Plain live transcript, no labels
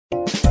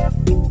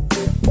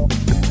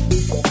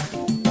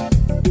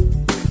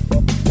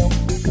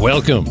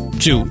Welcome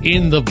to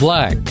In the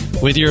Black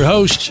with your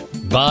host,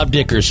 Bob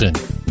Dickerson.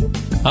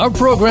 Our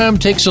program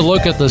takes a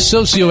look at the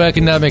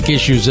socioeconomic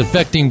issues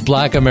affecting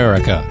Black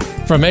America.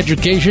 From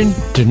education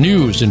to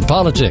news and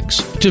politics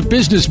to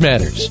business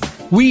matters,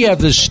 we have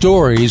the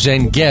stories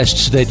and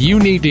guests that you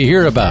need to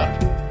hear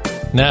about.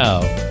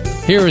 Now,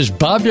 here is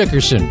Bob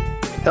Dickerson.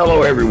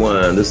 Hello,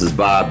 everyone. This is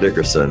Bob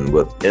Dickerson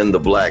with In the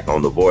Black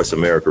on the Voice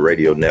America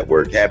Radio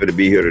Network. Happy to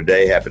be here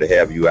today. Happy to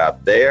have you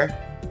out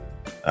there.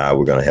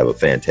 We're going to have a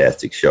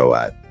fantastic show,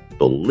 I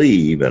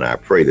believe, and I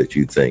pray that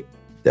you think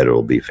that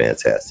it'll be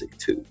fantastic,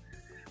 too.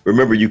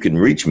 Remember, you can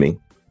reach me.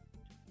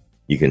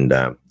 You can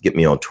get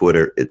me on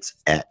Twitter. It's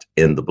at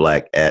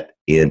InTheBlack, at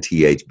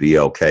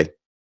NTHBLK,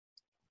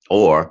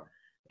 or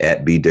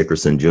at B.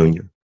 Dickerson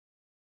Jr.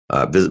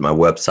 Visit my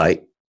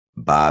website,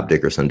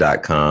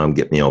 BobDickerson.com.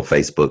 Get me on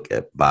Facebook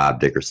at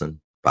Bob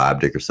Dickerson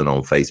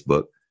on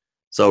Facebook.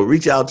 So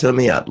reach out to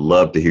me. I'd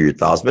love to hear your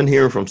thoughts. Been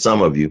hearing from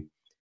some of you,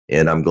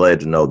 and I'm glad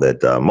to know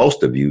that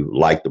most of you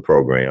like the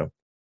program.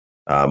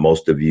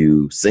 Most of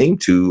you seem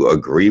to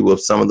agree with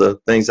some of the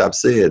things I've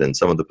said and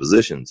some of the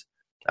positions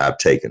I've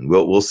taken.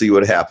 We'll see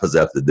what happens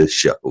after this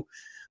show.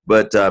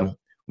 But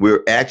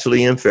we're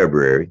actually in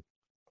February,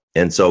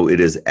 and so it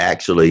is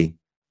actually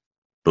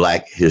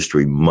Black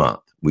History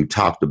Month. We've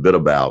talked a bit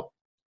about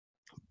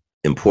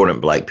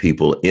important Black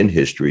people in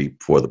history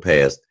for the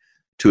past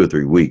 2 or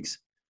 3 weeks.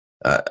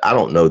 I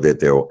don't know that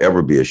there will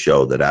ever be a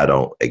show that I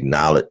don't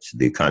acknowledge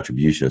the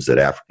contributions that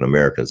African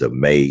Americans have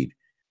made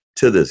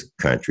to this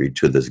country,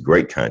 to this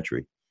great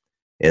country.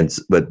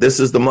 But this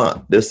is the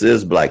month. This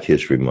is Black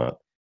History Month.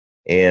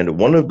 And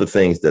one of the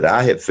things that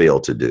I have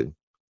failed to do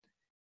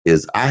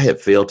is I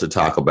have failed to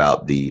talk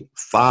about the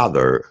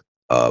father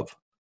of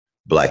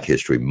Black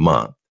History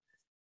Month,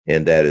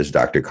 and that is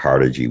Dr.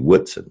 Carter G.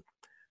 Woodson.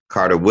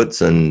 Carter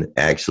Woodson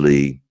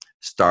actually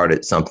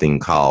started something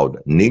called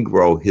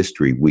Negro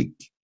History Week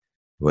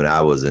when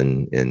I was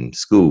in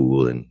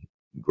school, in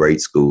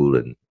grade school,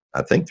 and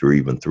I think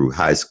through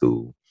high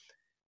school.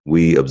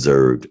 We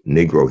observed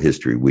Negro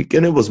History Week,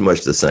 and it was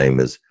much the same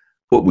as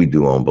what we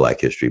do on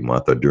Black History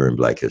Month or during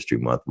Black History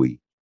Month. We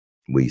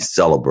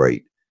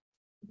celebrate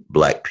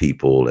Black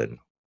people and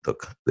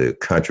the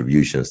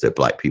contributions that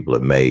Black people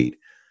have made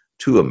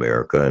to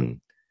America,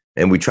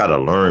 and we try to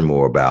learn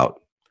more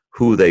about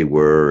who they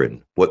were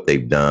and what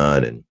they've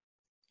done,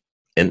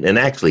 and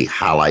actually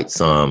highlight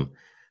some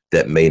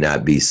that may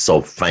not be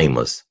so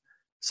famous.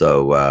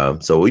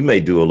 So we may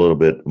do a little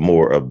bit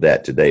more of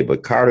that today.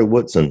 But Carter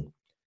Woodson,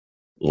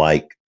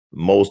 like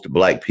most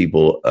Black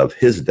people of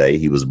his day,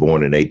 he was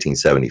born in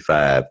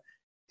 1875.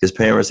 His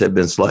parents had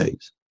been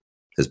slaves.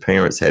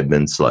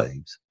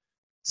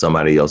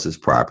 Somebody else's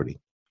property.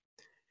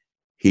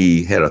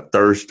 He had a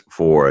thirst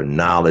for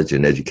knowledge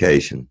and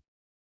education,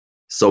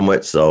 so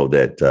much so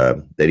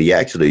that he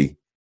actually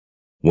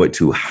went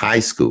to a high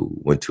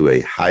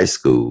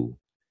school.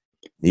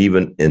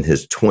 Even in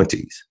his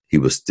 20s, he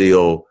was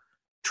still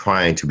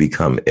trying to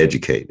become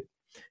educated.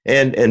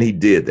 And he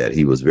did that.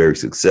 He was very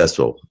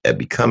successful at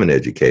becoming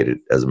educated.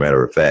 As a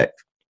matter of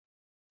fact,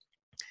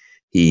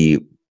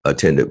 he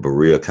attended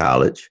Berea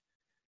College,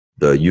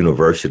 the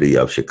University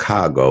of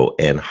Chicago,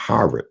 and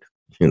Harvard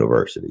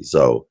University.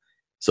 So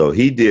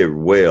he did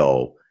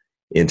well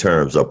in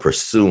terms of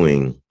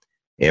pursuing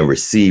and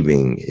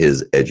receiving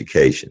his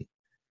education.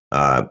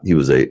 He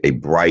was a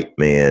bright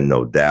man,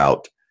 no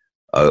doubt,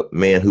 a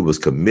man who was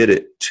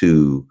committed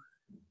to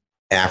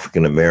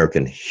African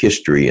American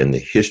history and the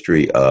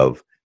history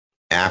of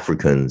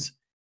Africans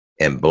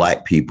and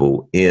Black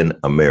people in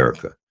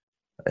America.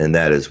 And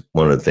that is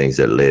one of the things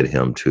that led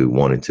him to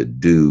wanting to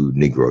do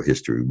Negro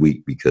History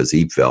Week, because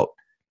he felt,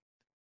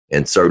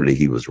 and certainly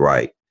he was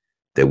right,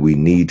 that we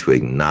need to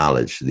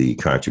acknowledge the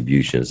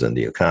contributions and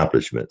the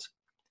accomplishments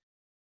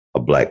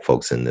of Black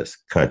folks in this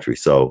country.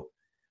 So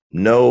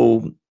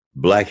no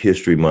Black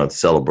History Month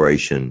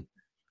celebration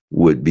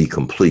would be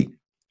complete.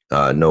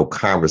 No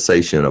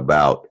conversation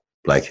about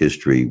Black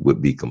history would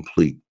be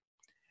complete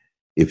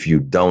if you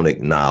don't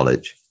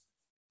acknowledge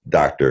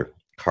Dr.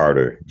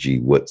 Carter G.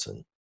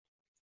 Woodson.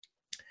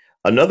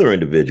 Another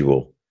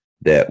individual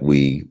that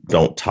we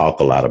don't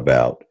talk a lot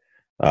about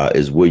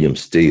is William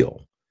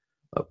Steele.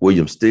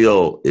 William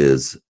Steele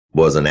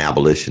was an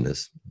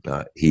abolitionist.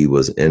 He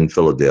was in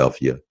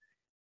Philadelphia.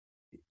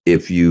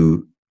 If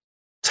you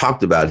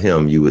talked about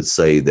him, you would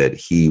say that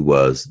he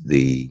was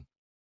the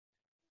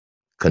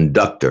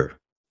conductor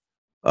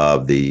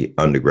of the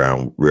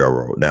Underground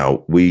Railroad.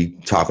 Now, we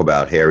talk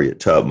about Harriet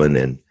Tubman,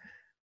 and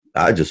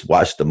I just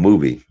watched a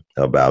movie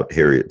about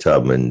Harriet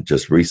Tubman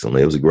just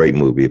recently. It was a great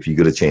movie. If you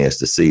get a chance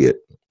to see it,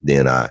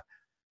 then I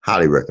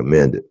highly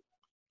recommend it.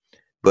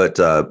 But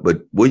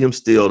William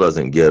Steele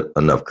doesn't get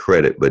enough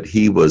credit, but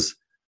he was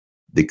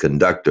the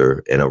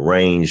conductor and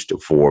arranged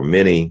for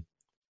many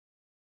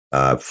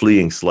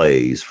fleeing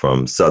slaves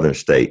from southern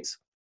states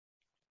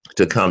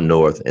to come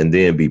north and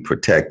then be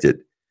protected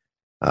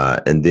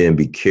and then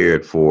be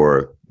cared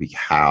for, be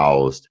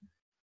housed,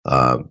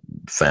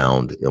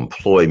 found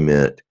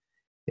employment,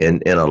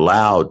 and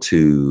allowed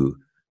to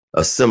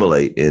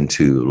assimilate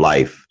into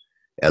life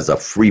as a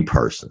free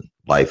person,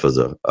 life as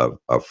a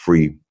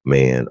free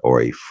man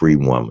or a free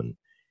woman.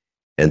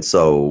 And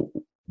so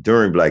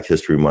during Black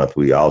History Month,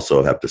 we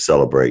also have to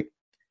celebrate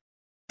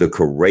the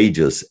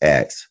courageous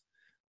acts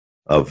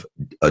of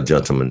a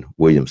gentleman,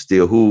 William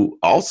Steele, who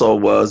also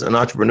was an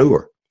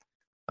entrepreneur.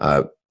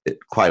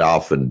 Quite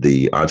often,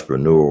 the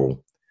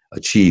entrepreneurial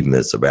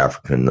achievements of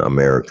African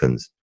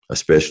Americans,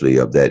 especially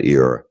of that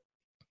era,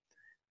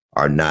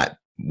 are not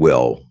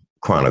well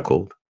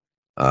chronicled,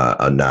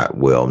 are not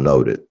well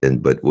noted.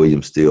 But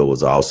William Steele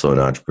was also an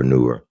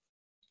entrepreneur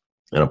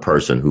and a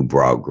person who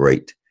brought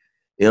great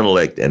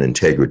intellect and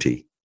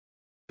integrity,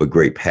 but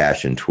great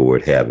passion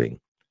toward having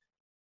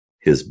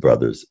his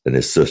brothers and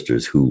his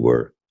sisters who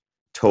were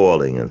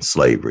toiling in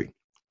slavery,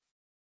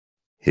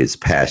 his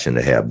passion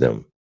to have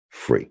them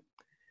free.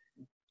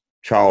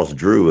 Charles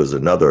Drew is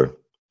another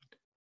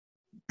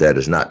that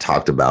is not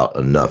talked about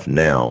enough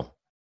now.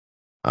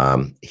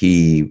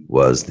 He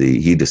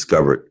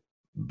discovered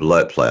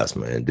blood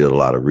plasma and did a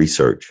lot of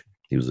research.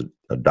 He was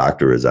a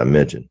doctor, as I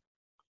mentioned.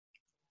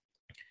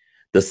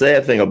 The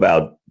sad thing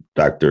about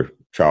Dr.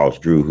 Charles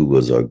Drew, who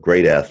was a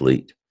great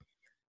athlete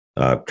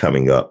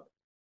coming up,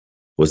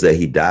 was that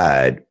he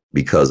died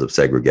because of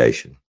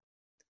segregation.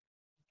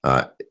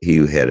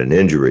 He had an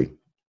injury,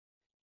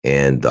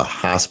 and the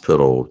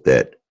hospital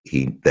that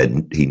he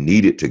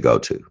needed to go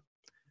to,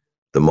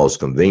 the most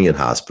convenient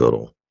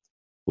hospital,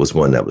 was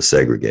one that was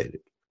segregated.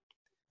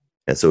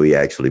 And so he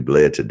actually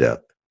bled to death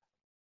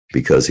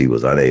because he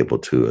was unable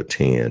to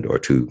attend or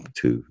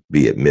to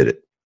be admitted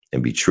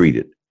and be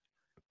treated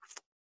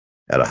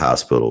at a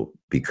hospital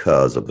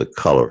because of the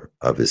color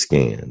of his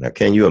skin. Now,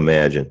 can you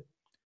imagine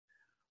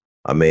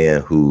a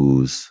man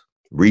whose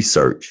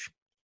research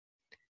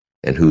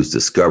and whose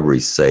discovery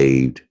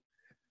saved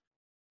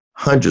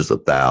hundreds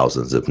of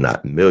thousands, if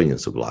not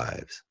millions of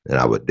lives, and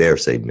I would dare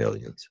say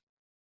millions,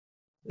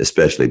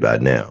 especially by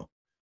now,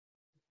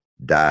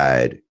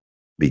 died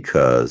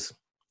because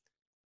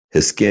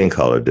his skin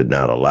color did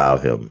not allow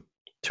him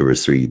to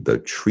receive the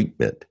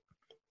treatment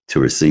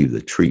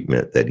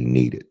that he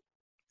needed.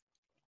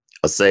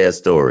 A sad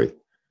story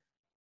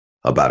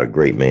about a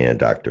great man,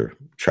 Dr.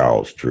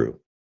 Charles Drew.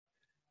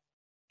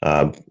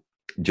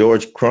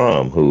 George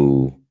Crumb,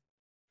 who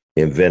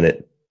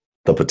invented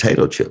the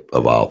potato chip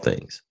of all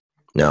things.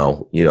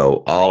 Now,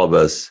 all of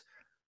us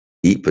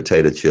eat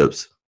potato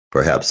chips.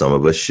 Perhaps some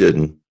of us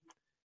shouldn't.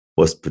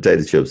 What's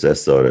potato chips?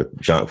 That's sort of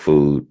junk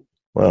food.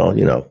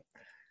 Well,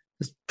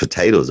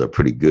 potatoes are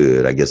pretty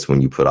good. I guess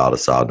when you put all the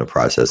salt and the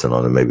processing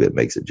on it, maybe it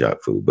makes it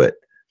junk food. But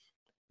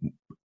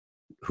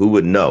who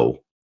would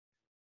know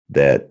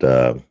that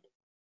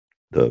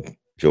the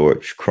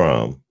George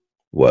Crumb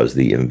was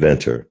the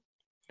inventor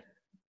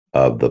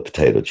of the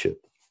potato chip?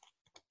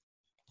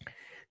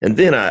 And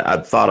then I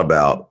thought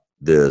about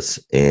this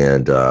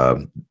and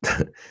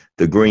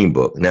the Green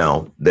Book.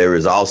 Now, there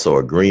is also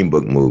a Green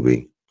Book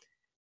movie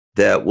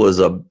that was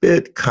a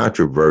bit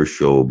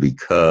controversial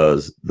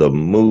because the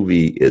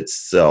movie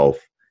itself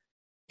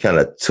kind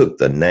of took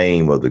the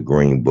name of the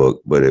Green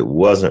Book, but it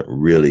wasn't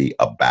really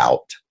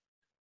about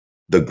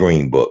the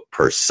Green Book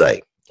per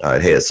se.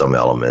 It had some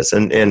elements,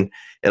 and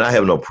I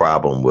have no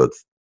problem with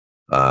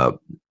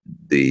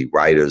the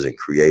writers and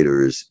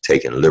creators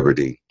taking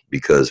liberty,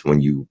 because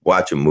when you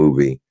watch a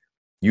movie,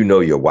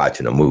 you're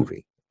watching a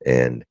movie.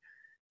 And,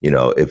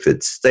 if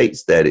it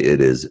states that it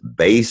is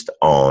based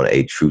on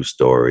a true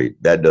story,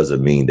 that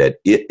doesn't mean that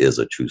it is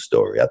a true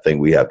story. I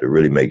think we have to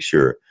really make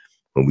sure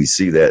when we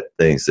see that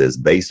thing says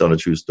based on a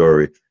true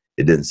story,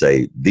 it didn't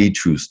say the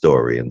true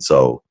story. And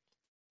so,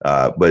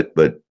 but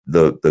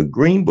the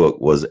Green Book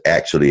was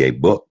actually a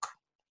book.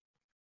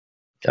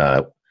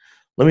 Let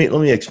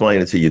me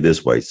explain it to you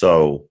this way.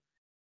 So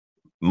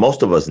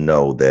most of us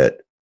know that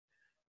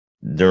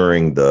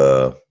during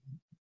the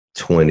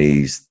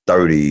 20s,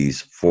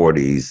 30s,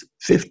 40s,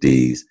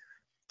 50s,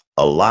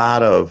 a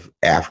lot of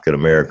African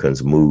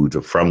Americans moved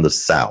from the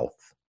South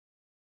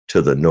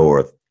to the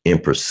North in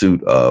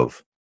pursuit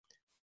of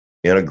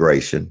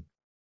integration,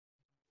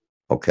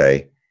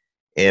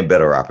 and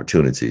better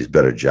opportunities,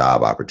 better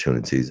job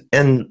opportunities,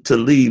 and to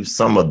leave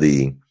some of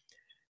the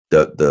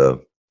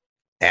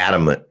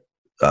adamant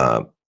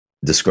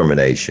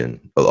discrimination,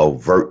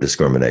 overt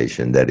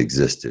discrimination that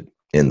existed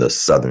in the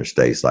southern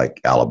states like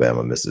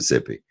Alabama,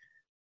 Mississippi,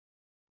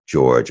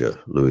 Georgia,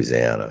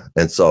 Louisiana.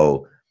 And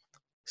so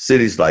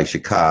cities like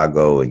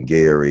Chicago and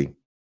Gary,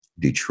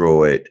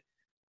 Detroit,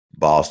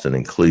 Boston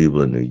and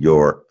Cleveland, New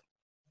York,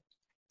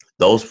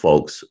 those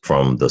folks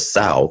from the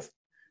South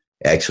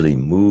actually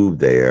moved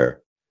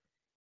there,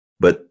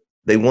 but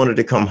they wanted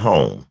to come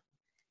home.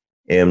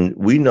 And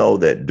we know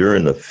that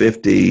during the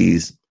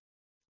 50s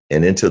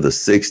and into the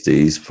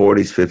 60s,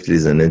 40s,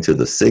 50s, and into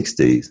the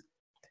 60s,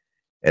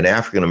 an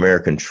African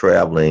American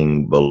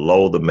traveling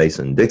below the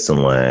Mason-Dixon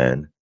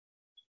line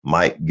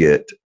might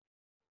get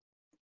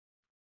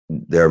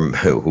there.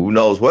 Who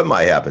knows what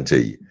might happen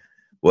to you?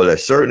 Well, there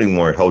certainly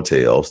weren't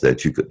hotels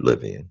that you could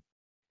live in.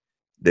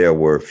 there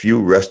were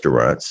few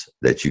restaurants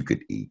that you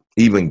could eat.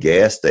 Even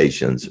gas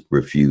stations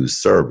refused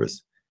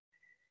service.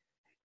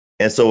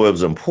 And so it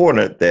was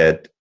important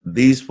that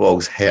these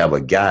folks have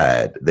a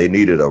guide. They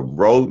needed a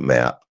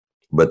roadmap,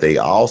 but they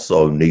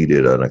also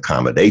needed an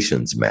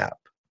accommodations map.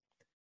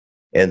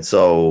 And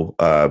so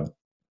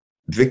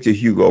Victor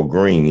Hugo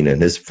Green and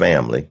his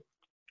family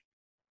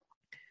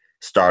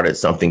started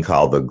something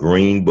called the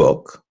Green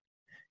Book.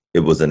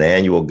 It was an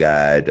annual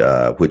guide,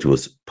 which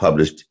was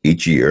published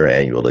each year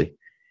annually.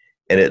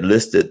 And it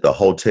listed the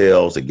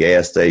hotels, the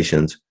gas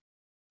stations,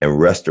 and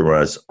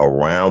restaurants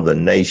around the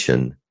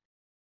nation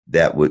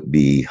that would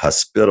be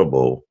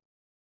hospitable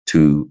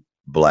to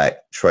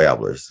Black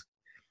travelers.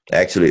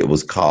 Actually, it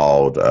was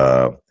called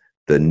the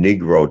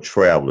Negro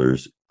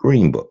Travelers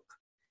Green Book.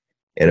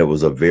 And it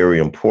was a very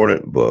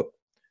important book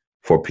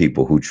for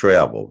people who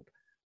traveled.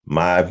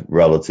 My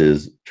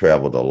relatives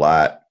traveled a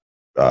lot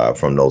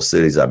from those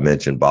cities I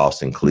mentioned,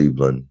 Boston,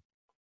 Cleveland,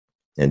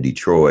 and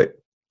Detroit,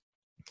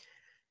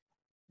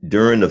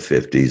 during the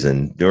 50s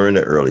and during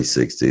the early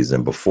 60s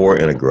and before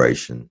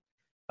integration.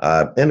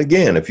 And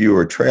again, if you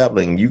were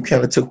traveling, you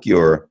kind of took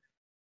your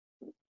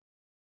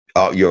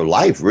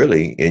life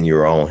really in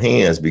your own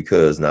hands,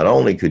 because not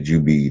only could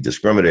you be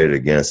discriminated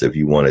against if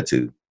you wanted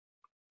to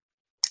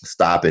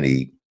stop and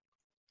eat,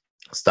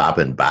 stop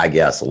and buy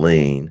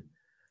gasoline,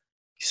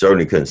 you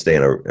certainly couldn't stay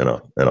in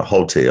a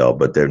hotel,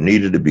 but there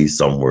needed to be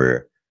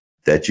somewhere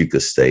that you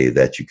could stay,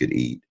 that you could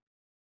eat,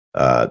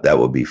 that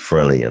would be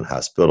friendly and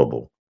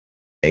hospitable.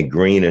 And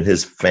Green and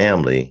his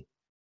family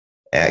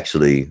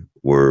actually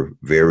were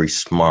very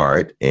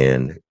smart,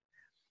 and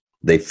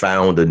they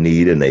found a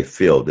need and they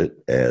filled it,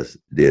 as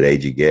did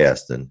A.G.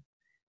 Gaston,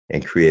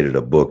 and created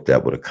a book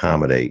that would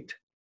accommodate,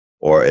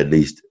 or at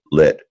least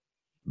let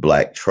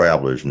Black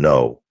travelers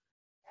know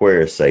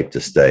where it's safe to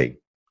stay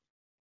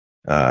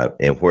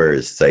and where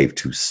it's safe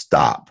to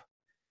stop.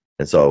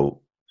 And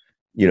so,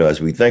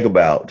 as we think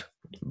about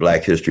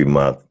Black History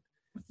Month,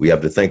 we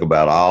have to think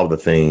about all the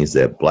things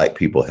that Black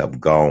people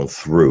have gone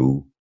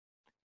through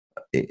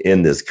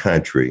in this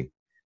country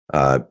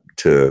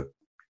to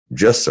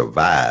just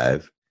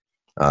survive.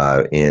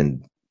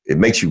 And it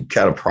makes you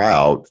kind of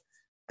proud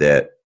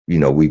that,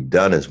 we've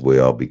done as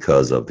well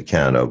because of the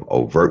kind of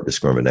overt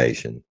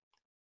discrimination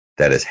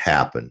that has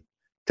happened.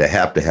 To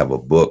have a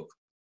book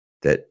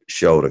that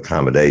showed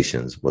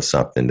accommodations was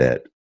something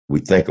that we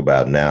think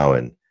about now,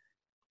 and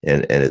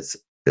it's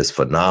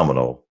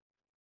phenomenal.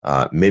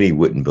 Many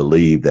wouldn't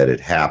believe that it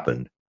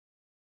happened.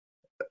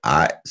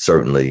 I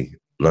certainly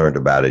learned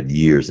about it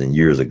years and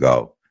years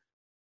ago,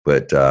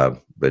 but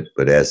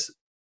as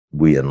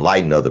we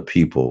enlighten other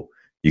people,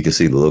 you can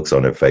see the looks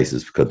on their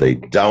faces because they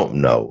don't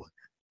know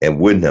and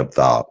wouldn't have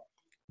thought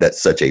that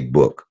such a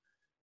book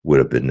would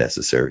have been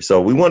necessary. So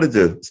we wanted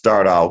to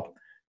start off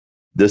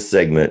this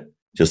segment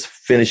just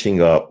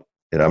finishing up,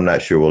 and I'm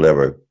not sure we'll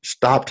ever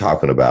stop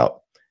talking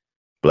about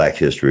Black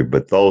history,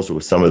 but those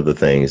were some of the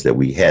things that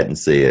we hadn't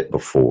said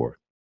before,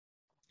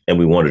 and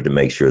we wanted to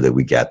make sure that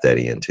we got that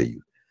into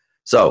you.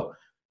 So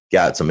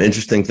got some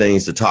interesting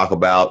things to talk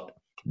about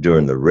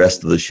during the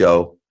rest of the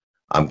show.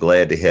 I'm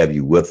glad to have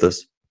you with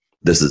us.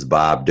 This is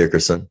Bob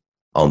Dickerson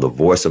on the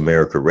Voice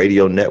America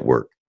Radio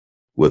Network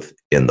with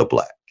In the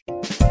Black.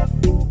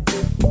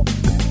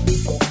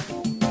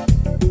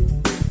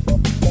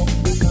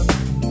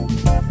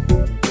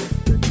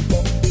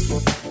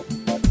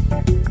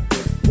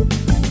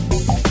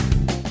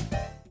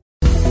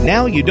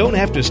 Now you don't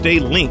have to stay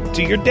linked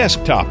to your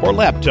desktop or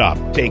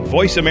laptop. Take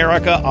Voice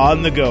America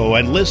on the go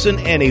and listen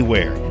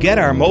anywhere. Get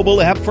our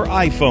mobile app for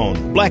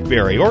iPhone,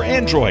 BlackBerry, or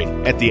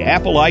Android at the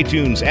Apple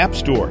iTunes App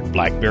Store,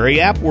 BlackBerry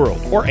App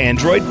World, or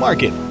Android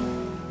Market.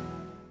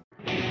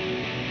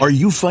 Are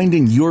you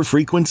finding your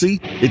frequency?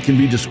 It can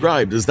be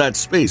described as that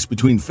space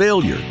between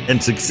failure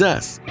and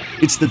success.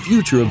 It's the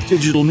future of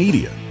digital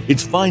media.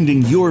 It's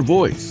finding your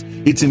voice.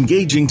 It's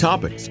engaging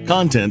topics,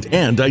 content,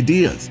 and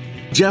ideas.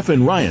 Jeff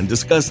and Ryan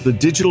discuss the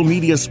digital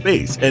media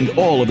space and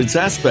all of its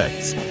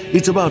aspects.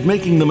 It's about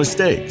making the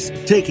mistakes,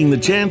 taking the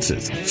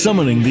chances,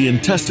 summoning the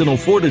intestinal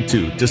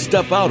fortitude to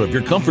step out of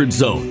your comfort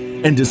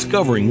zone, and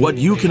discovering what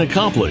you can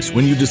accomplish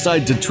when you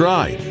decide to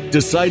try,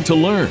 decide to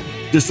learn,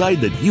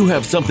 decide that you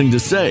have something to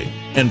say,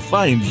 and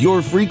find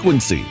your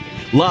frequency.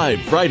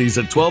 Live Fridays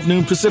at 12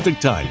 noon Pacific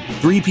Time,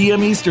 3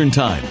 p.m. Eastern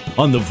Time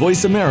on the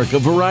Voice America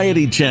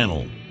Variety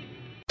Channel.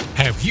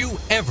 Have you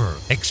ever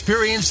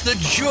experienced the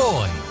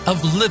joy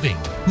of living?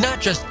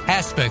 Not just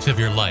aspects of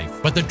your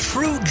life, but the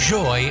true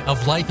joy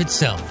of life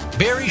itself.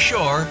 Barry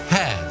Shore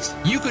has.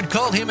 You could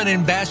call him an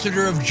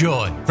ambassador of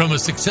joy. From a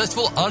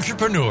successful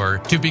entrepreneur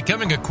to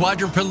becoming a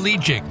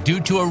quadriplegic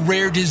due to a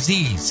rare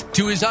disease,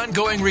 to his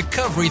ongoing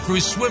recovery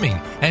through swimming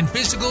and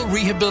physical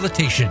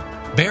rehabilitation,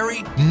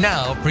 Barry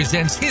now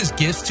presents his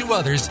gifts to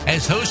others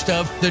as host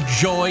of The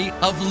Joy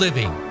of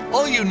Living.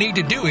 All you need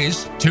to do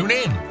is tune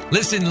in.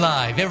 Listen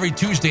live every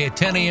Tuesday at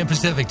 10 a.m.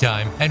 Pacific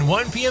Time and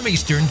 1 p.m.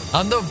 Eastern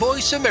on the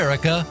Voice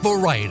America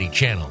Variety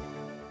Channel.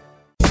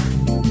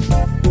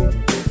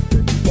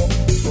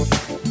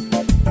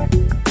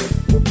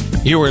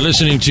 You are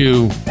listening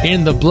to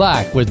In the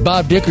Black with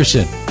Bob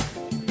Dickerson.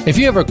 If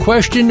you have a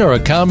question or a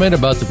comment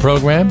about the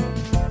program,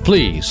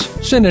 please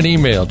send an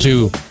email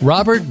to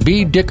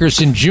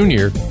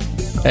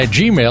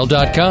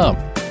robertbdickersonjr@gmail.com.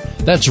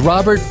 That's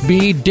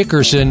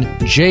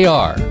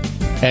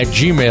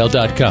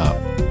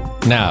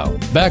robertbdickersonjr@gmail.com. Now,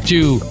 back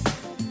to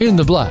In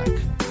the Black.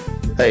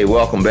 Hey,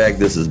 welcome back.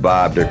 This is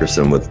Bob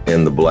Dickerson with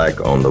In the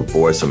Black on the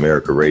Voice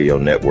America Radio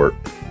Network.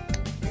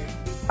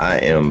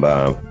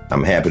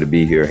 I'm happy to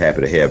be here.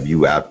 Happy to have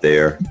you out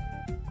there.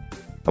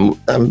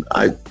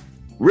 I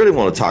really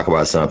want to talk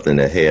about something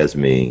that has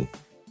me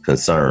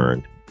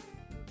concerned,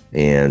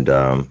 and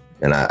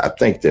I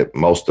think that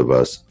most of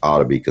us ought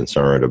to be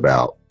concerned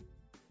about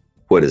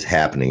what is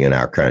happening in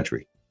our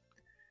country.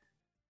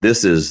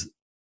 This is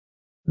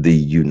the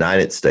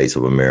United States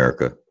of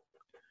America,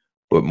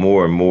 but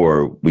more and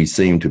more we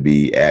seem to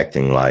be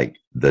acting like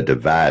the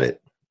divided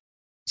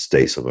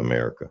states of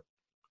America.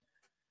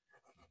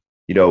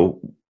 You know,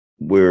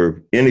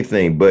 we're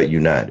anything but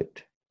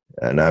united.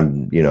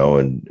 And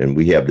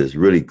we have this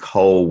really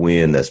cold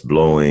wind that's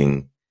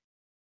blowing.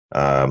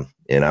 And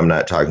I'm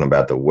not talking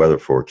about the weather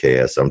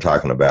forecast. I'm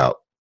talking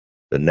about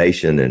the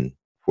nation and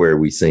where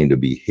we seem to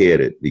be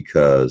headed,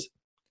 because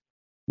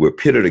we're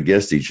pitted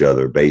against each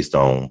other based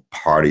on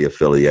party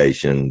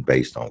affiliation,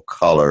 based on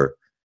color,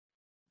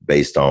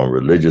 based on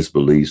religious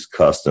beliefs,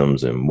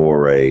 customs, and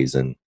mores.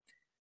 And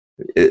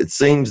it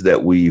seems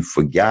that we've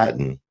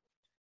forgotten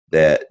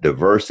that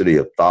diversity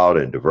of thought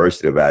and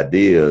diversity of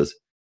ideas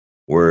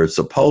were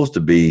supposed to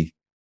be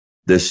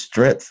the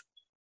strength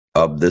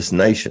of this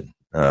nation.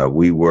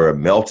 We were a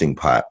melting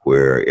pot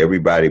where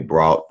everybody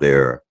brought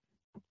their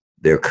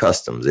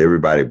customs,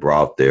 everybody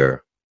brought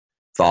their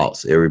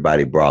thoughts,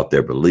 everybody brought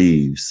their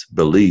beliefs,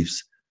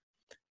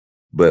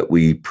 but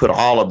we put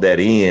all of that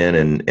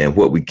in, and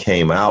what we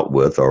came out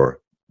with,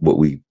 or what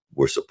we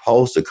were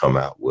supposed to come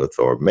out with,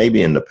 or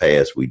maybe in the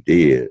past we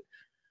did,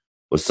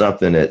 was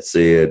something that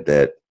said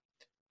that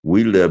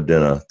we lived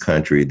in a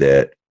country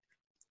that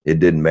it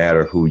didn't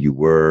matter who you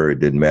were. It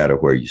didn't matter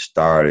where you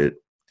started.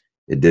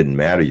 It didn't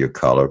matter your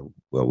color.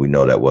 Well, we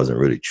know that wasn't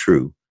really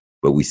true,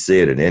 but we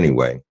said it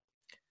anyway,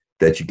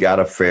 that you got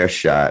a fair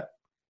shot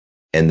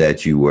and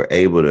that you were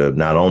able to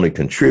not only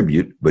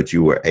contribute, but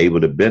you were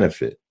able to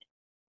benefit.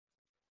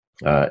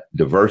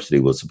 Diversity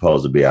was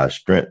supposed to be our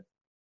strength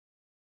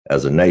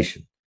as a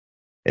nation.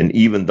 And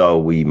even though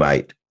we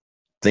might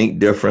think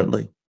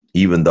differently,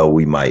 even though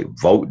we might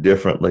vote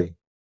differently,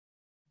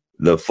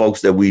 the folks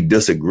that we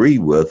disagree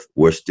with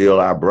were still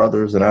our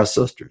brothers and our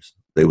sisters.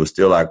 They were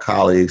still our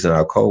colleagues and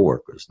our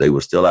coworkers. They were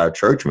still our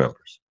church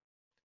members,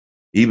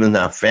 even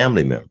our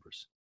family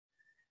members.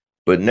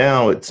 But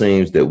now it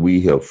seems that we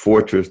have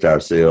fortressed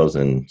ourselves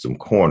in some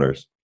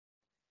corners,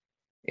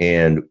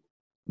 and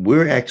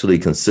we're actually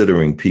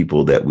considering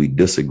people that we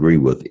disagree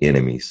with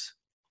enemies.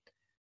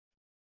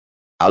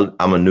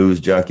 I'm a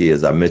news junkie,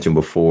 as I mentioned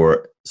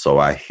before, so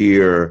I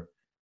hear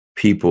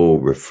people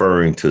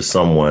referring to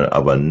someone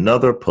of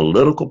another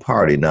political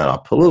party, not a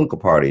political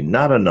party,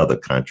 not another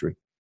country,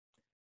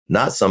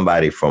 not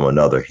somebody from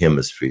another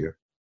hemisphere,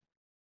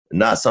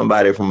 not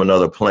somebody from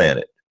another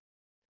planet.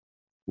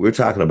 We're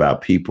talking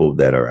about people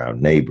that are our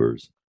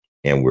neighbors,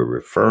 and we're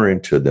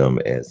referring to them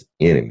as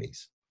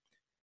enemies.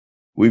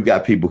 We've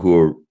got people who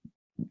are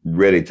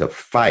ready to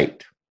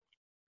fight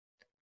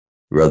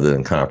rather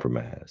than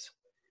compromise.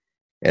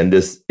 And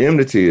this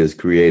enmity is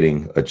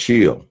creating a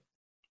chill.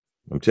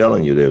 I'm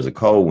telling you, there's a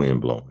cold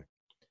wind blowing.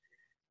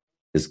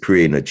 It's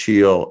creating a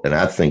chill, and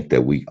I think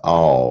that we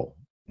all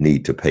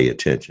need to pay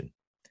attention,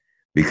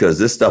 because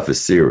this stuff is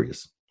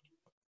serious.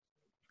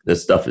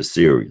 This stuff is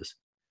serious.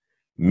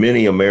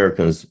 Many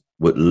Americans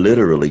would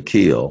literally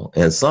kill,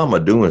 and some are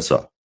doing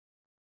so.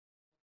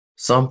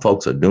 Some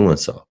folks are doing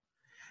so.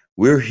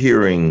 We're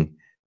hearing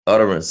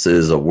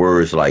utterances of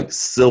words like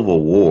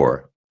civil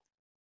war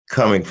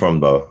coming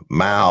from the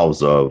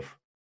mouths of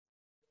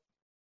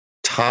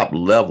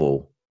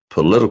top-level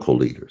political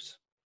leaders.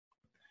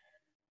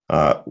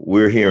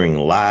 We're hearing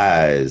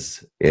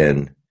lies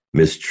and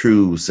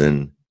mistruths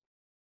and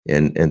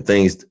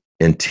things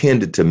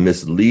intended to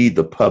mislead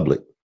the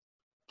public.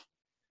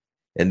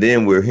 And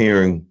then we're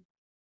hearing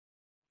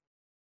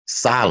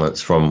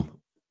silence from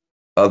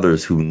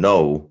others who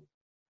know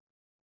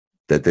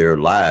that there are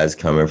lies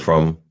coming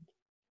from,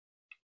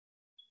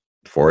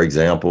 for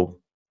example,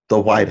 the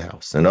White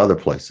House and other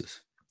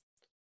places.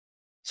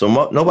 So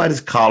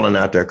nobody's calling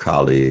out their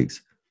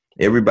colleagues.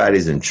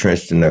 Everybody's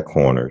entrenched in their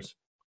corners.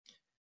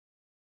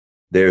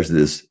 There's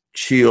this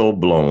chill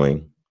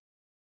blowing.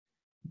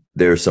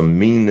 There's some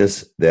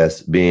meanness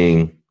that's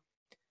being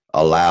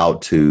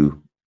allowed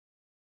to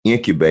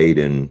incubate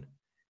and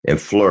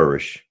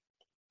flourish.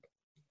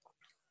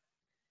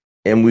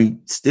 And we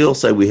still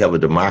say we have a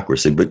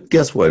democracy, but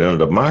guess what? In a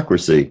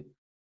democracy,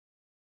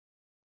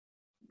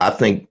 I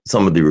think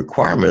some of the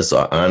requirements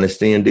are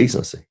honesty and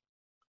decency.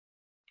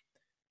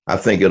 I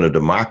think in a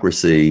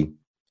democracy,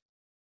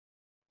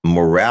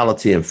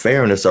 morality and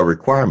fairness are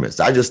requirements.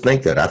 I just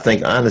think that. I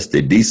think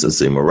honesty,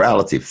 decency,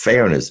 morality,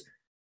 fairness,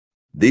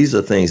 These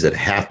are things that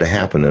have to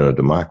happen in a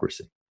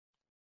democracy.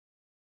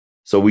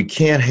 So we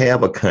can't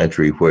have a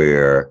country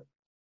where,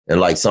 and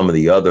like some of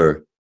the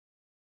other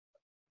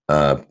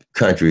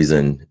countries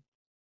in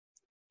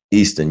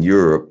Eastern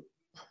Europe,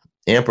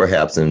 and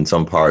perhaps in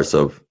some parts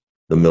of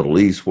the Middle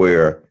East,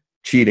 where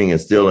cheating and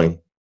stealing,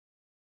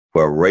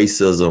 where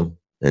racism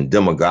and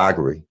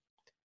demagoguery,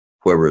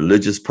 where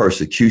religious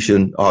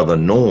persecution are the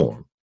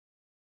norm.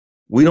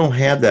 We don't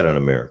have that in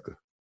America.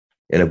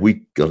 And if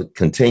we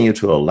continue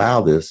to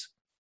allow this,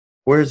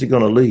 where is it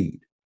going to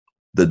lead?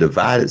 The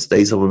divided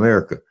states of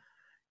America.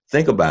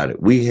 Think about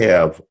it. We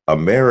have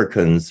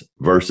Americans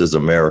versus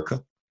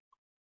America.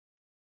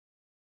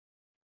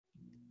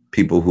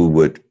 People who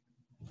would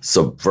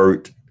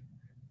subvert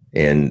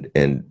and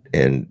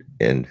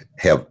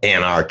have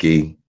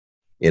anarchy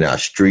in our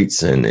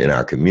streets and in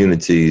our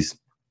communities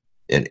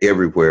and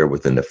everywhere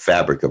within the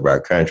fabric of our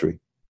country.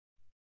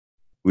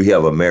 We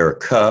have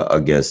America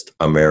against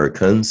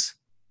Americans,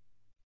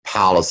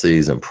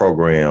 policies and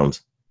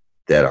programs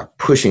that are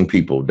pushing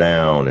people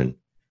down and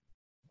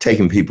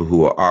taking people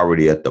who are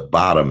already at the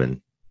bottom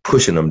and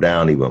pushing them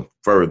down even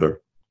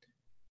further.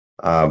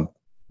 And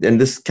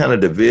this kind of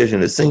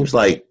division, it seems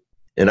like,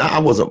 and I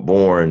was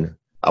born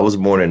in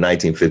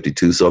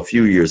 1952, so a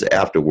few years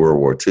after World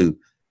War II,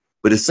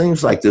 but it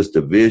seems like this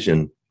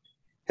division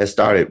has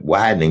started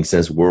widening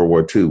since World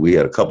War II. We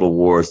had a couple of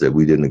wars that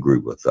we didn't agree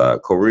with.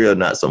 Korea,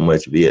 not so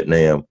much.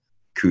 Vietnam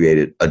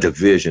created a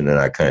division in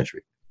our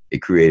country.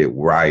 It created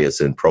riots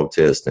and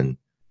protests, and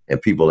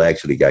people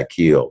actually got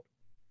killed.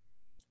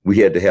 We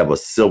had to have a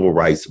civil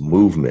rights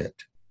movement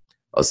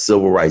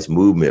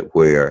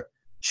where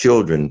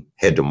children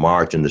had to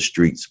march in the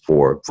streets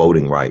for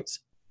voting rights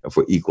and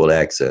for equal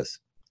access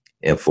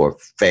and for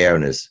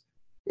fairness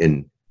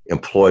in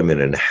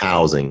employment and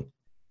housing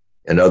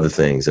and other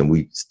things. And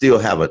we still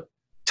haven't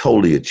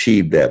totally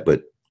achieved that,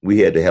 but we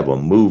had to have a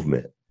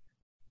movement.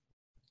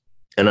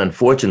 And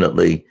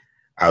unfortunately,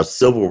 our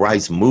civil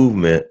rights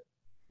movement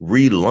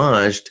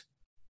relaunched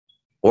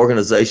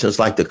organizations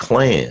like the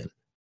Klan.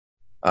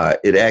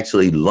 It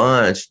actually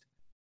launched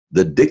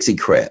the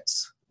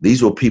Dixiecrats.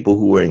 These were people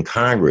who were in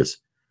Congress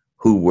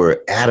who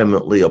were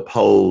adamantly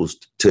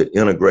opposed to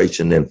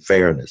integration and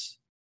fairness,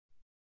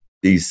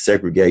 these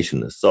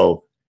segregationists.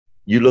 So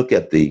you look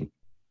at the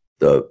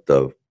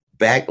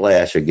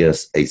backlash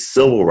against a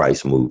civil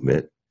rights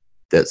movement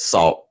that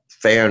sought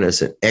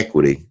fairness and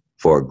equity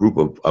for a group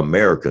of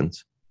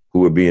Americans who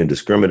were being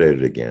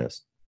discriminated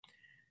against.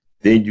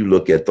 Then you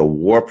look at the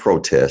war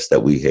protests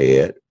that we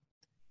had,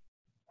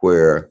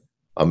 where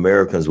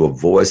Americans were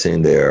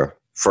voicing their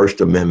First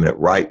Amendment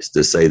rights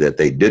to say that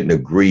they didn't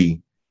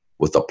agree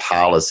with the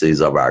policies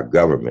of our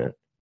government.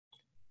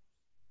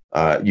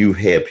 You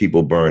had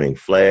people burning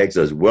flags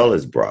as well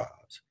as bras.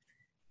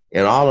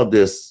 And all of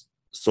this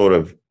sort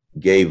of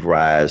gave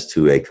rise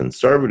to a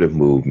conservative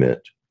movement.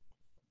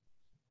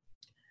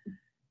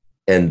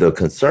 And the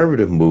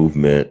conservative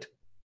movement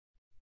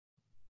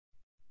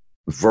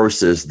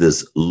versus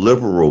this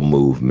liberal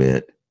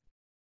movement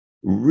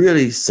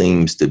really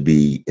seems to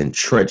be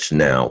entrenched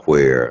now,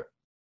 where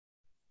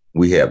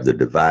we have the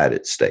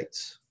divided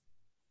states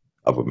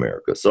of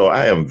America. So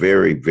I am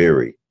very,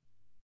 very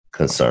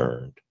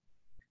concerned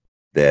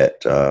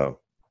that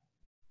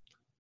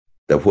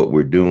that what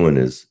we're doing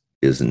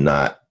is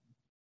not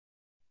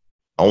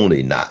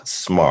only not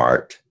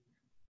smart,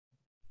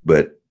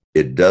 but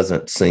it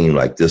doesn't seem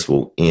like this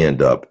will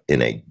end up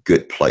in a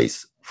good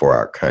place for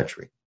our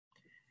country.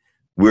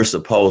 We're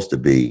supposed to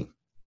be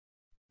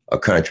a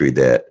country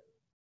that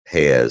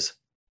has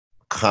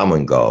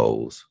common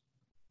goals,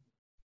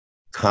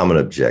 common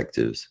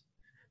objectives,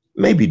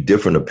 maybe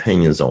different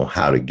opinions on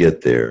how to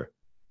get there,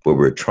 but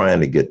we're trying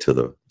to get to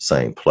the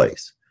same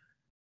place.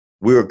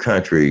 We're a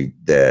country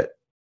that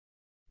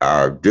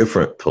our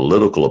different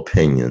political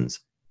opinions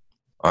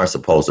aren't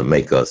supposed to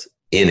make us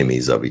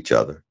enemies of each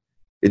other.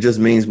 It just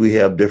means we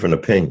have different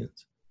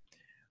opinions.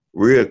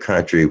 We're a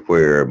country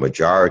where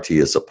majority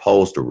is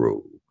supposed to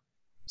rule.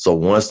 So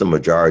once the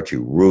majority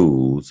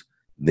rules,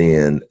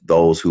 then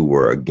those who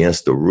were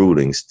against the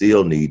ruling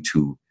still need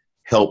to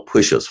help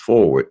push us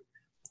forward.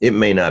 It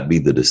may not be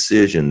the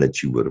decision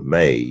that you would have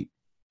made,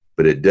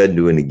 but it doesn't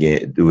do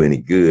any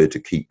good to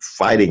keep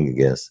fighting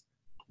against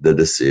the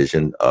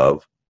decision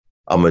of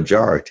a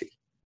majority.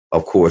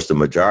 Of course, the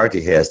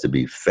majority has to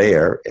be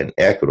fair and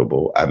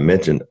equitable. I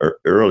mentioned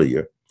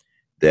earlier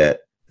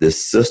that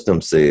this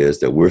system says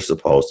that we're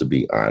supposed to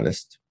be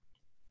honest,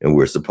 and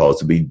we're supposed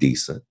to be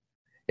decent,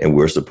 and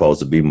we're supposed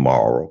to be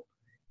moral,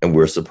 and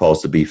we're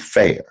supposed to be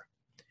fair.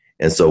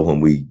 And so when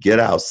we get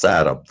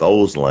outside of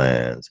those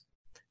lines,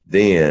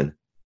 then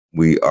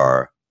we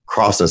are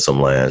crossing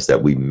some lines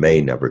that we may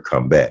never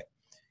come back.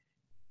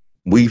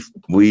 We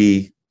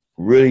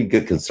really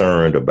get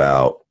concerned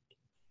about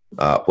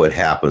what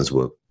happens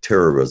with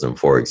terrorism,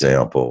 for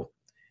example,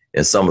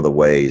 and some of the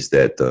ways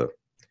that the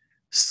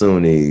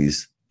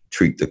Sunnis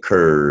treat the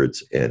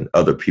Kurds and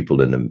other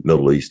people in the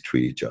Middle East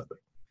treat each other.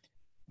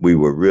 We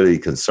were really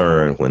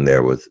concerned when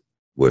there was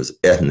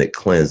ethnic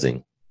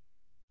cleansing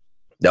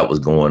that was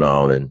going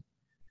on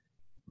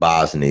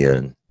Bosnia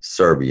and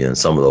Serbia and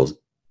some of those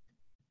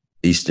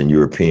Eastern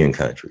European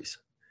countries.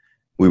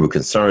 We were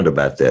concerned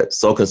about that,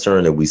 so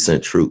concerned that we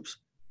sent troops.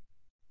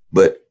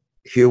 But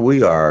here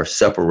we are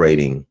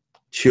separating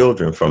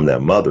children from their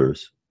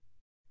mothers.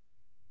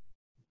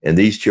 And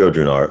these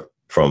children are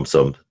from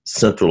some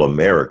Central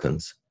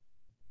Americans,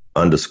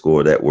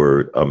 underscore that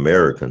word,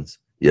 Americans.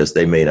 Yes,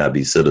 they may not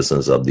be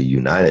citizens of the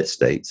United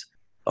States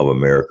of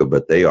America,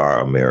 but they are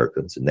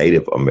Americans,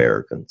 Native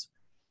Americans.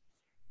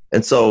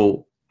 And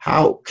so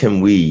how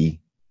can we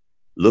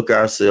look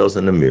ourselves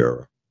in the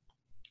mirror,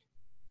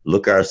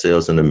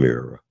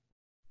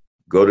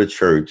 go to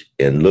church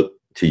and look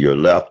to your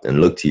left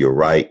and look to your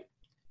right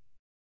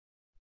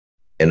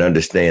and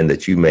understand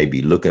that you may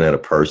be looking at a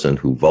person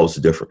who votes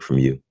different from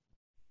you,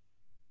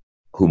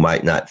 who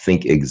might not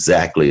think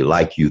exactly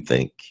like you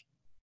think.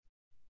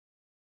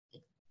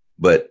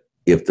 But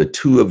if the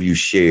two of you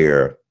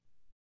share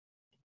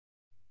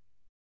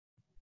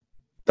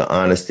the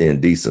honesty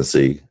and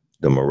decency,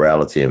 the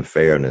morality and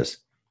fairness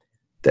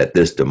that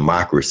this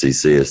democracy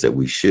says that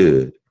we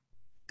should,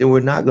 then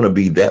we're not going to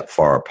be that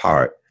far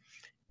apart.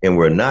 And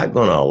we're not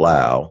going to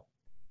allow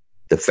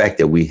the fact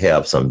that we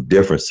have some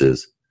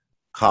differences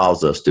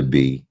cause us to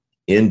be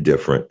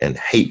indifferent and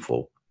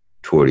hateful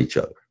toward each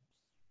other.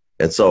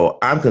 And so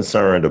I'm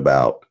concerned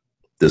about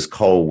this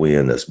cold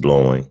wind that's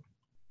blowing.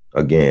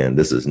 Again,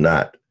 this is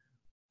not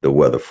the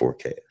weather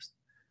forecast.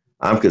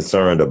 I'm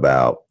concerned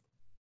about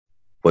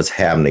what's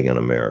happening in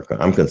America.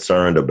 I'm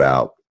concerned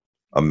about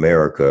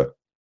America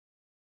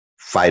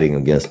fighting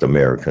against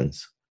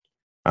Americans.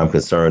 I'm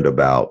concerned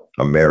about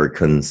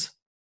Americans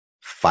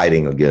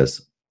fighting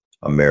against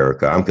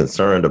America. I'm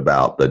concerned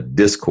about the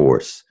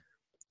discourse,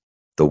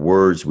 the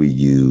words we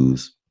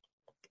use,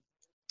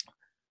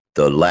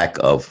 the lack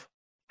of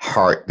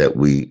heart that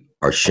we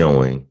are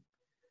showing,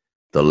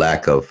 the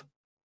lack of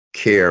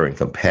care and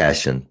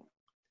compassion,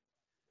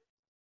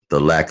 the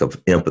lack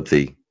of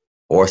empathy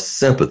or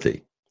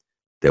sympathy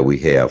that we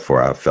have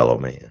for our fellow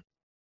man.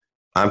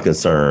 I'm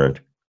concerned,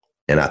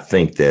 and I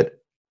think that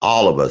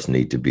all of us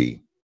need to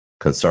be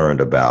concerned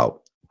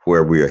about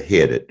where we are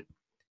headed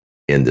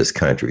in this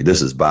country.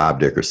 This is Bob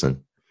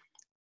Dickerson.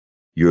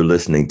 You're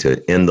listening to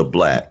In the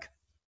Black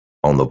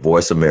on the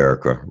Voice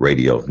America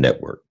Radio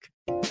Network.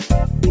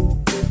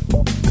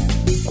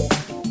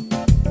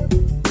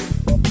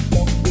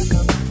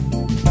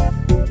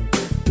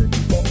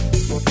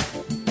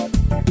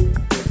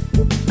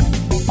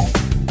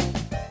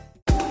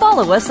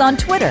 Follow us on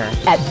Twitter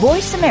at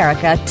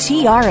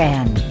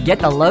VoiceAmericaTRN. Get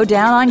the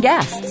lowdown on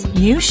guests,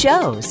 new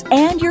shows,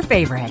 and your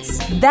favorites.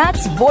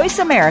 That's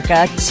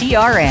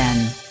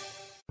VoiceAmericaTRN.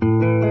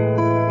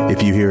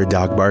 If you hear a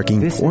dog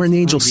barking or an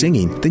angel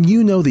singing, then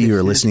you know that you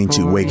are listening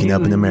to Waking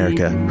Up in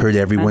America. Heard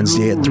every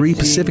Wednesday at 3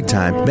 Pacific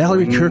Time,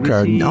 Valerie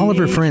Kirkard and all of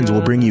her friends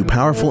will bring you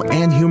powerful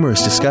and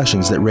humorous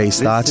discussions that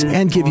raise thoughts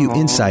and give you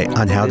insight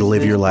on how to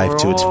live your life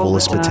to its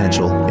fullest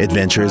potential.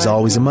 Adventure is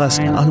always a must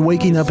on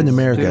Waking Up in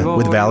America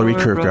with Valerie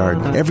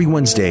Kirkard every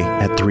Wednesday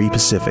at 3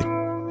 Pacific.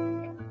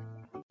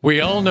 We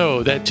all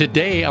know that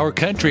today our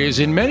country is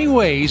in many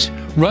ways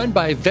run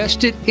by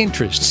vested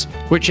interests,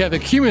 which have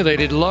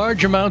accumulated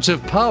large amounts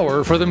of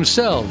power for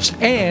themselves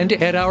and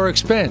at our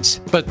expense.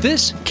 But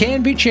this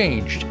can be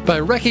changed by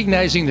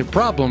recognizing the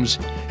problems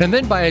and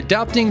then by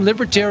adopting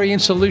libertarian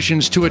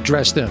solutions to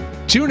address them.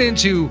 Tune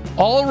into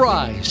All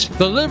Rise,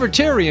 the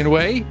Libertarian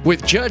Way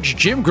with Judge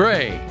Jim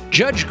Gray.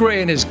 Judge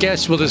Gray and his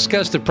guests will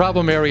discuss the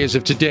problem areas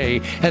of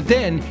today and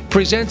then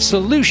present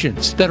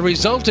solutions that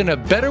result in a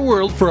better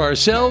world for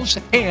ourselves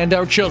and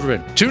our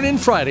children. Tune in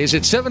Fridays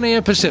at 7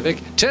 a.m. Pacific,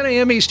 10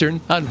 a.m.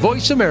 Eastern on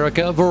Voice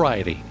America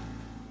Variety.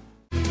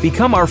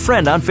 Become our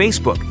friend on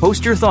Facebook.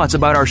 Post your thoughts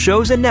about our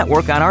shows and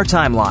network on our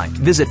timeline.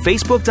 Visit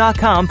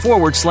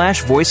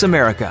Facebook.com/Voice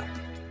America.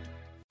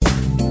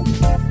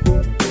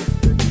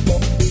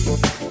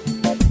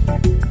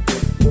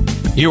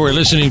 You are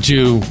listening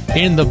to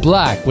In the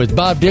Black with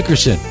Bob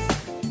Dickerson.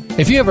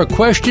 If you have a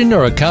question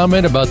or a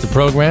comment about the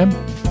program,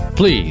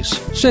 please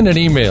send an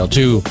email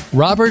to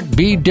Robert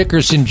B.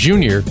 Dickerson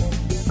Jr.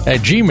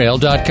 at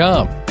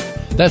gmail.com.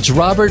 That's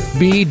Robert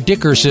B.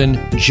 Dickerson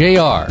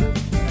Jr.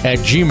 at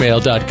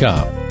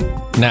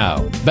gmail.com.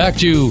 Now, back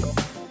to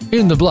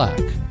In the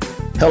Black.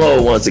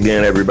 Hello once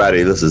again,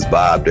 everybody. This is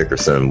Bob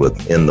Dickerson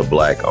with In the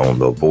Black on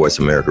the Voice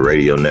America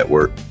Radio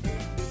Network.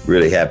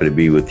 Really happy to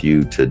be with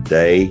you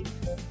today.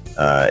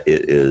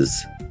 It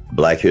is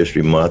Black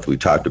History Month. We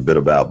talked a bit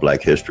about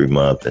Black History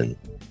Month, and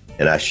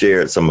I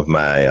shared some of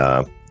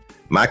my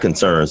my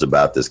concerns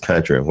about this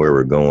country and where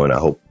we're going. I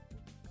hope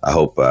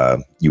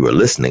you were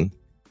listening,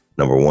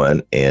 number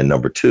one, and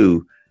number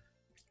two,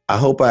 I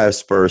hope I have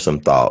spurred some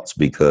thoughts,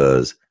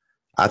 because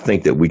I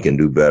think that we can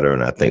do better,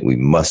 and I think we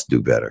must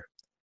do better.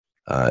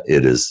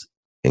 It is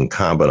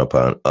incumbent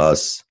upon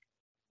us,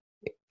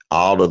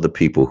 all of the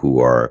people who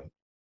are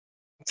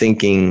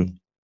thinking,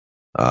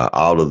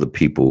 all of the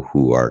people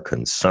who are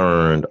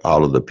concerned,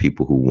 all of the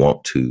people who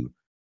want to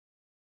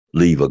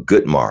leave a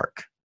good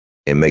mark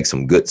and make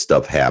some good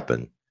stuff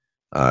happen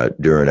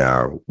during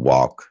our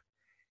walk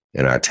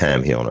and our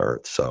time here on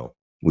earth. So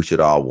we should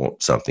all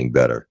want something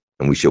better,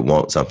 and we should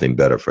want something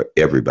better for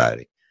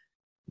everybody,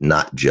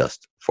 not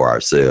just for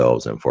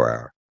ourselves and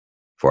for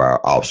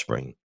our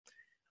offspring.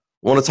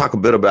 I want to talk a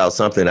bit about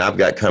something I've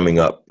got coming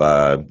up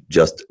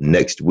just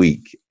next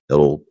week.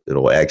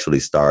 It'll actually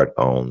start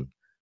on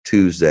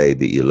Tuesday,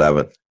 the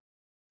 11th,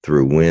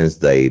 through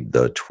Wednesday,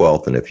 the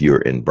 12th. And if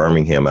you're in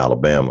Birmingham,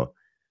 Alabama,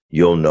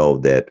 you'll know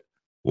that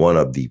one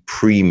of the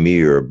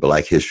premier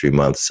Black History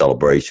Month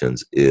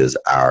celebrations is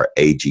our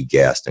A.G.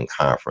 Gaston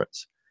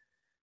Conference.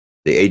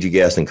 The A.G.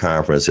 Gaston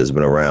Conference has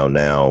been around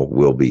now.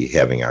 We'll be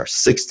having our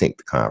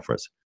 16th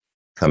conference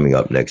coming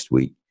up next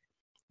week.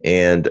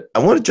 And I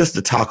wanted just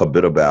to talk a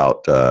bit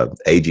about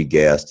A.G.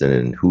 Gaston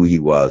and who he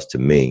was to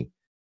me.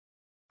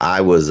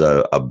 I was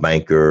a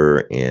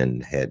banker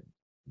and had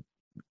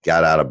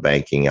got out of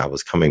banking. I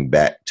was coming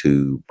back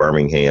to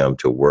Birmingham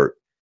to work.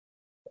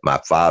 My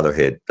father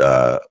had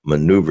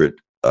maneuvered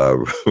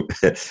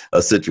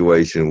a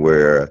situation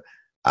where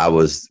I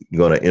was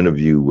going to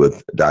interview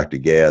with Dr.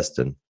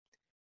 Gaston,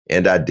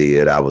 and I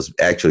did. I was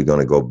actually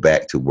going to go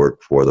back to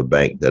work for the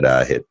bank that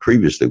I had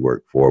previously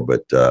worked for,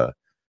 but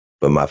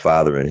my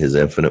father, in his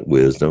infinite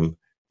wisdom,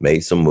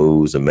 made some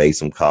moves and made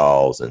some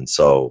calls, and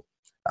so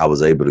I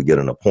was able to get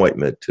an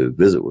appointment to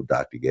visit with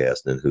Dr.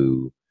 Gaston,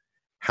 who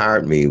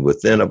hired me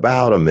within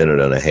about a minute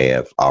and a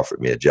half,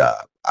 offered me a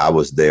job. I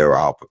was there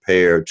all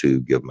prepared to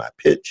give my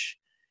pitch.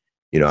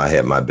 I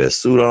had my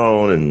best suit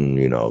on and,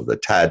 the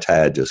tie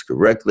tied just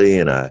correctly.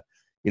 And I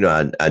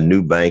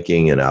knew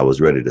banking and I was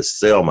ready to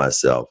sell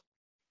myself,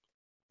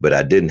 but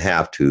I didn't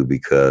have to,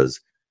 because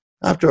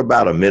after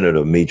about a minute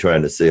of me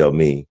trying to sell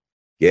me,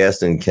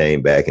 Gaston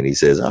came back and he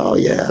says, "Oh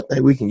yeah, I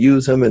think we can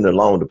use him in the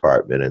loan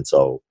department." And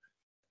so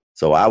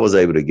I was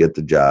able to get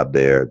the job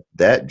there.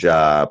 That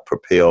job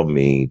propelled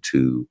me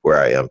to where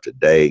I am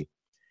today.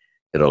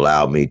 It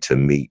allowed me to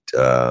meet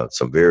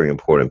some very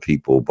important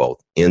people,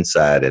 both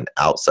inside and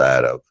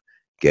outside of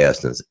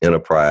Gaston's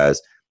enterprise.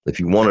 If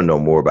you want to know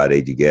more about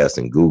A.G.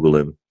 Gaston, Google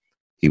him.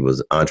 He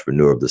was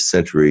Entrepreneur of the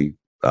Century,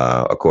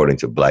 according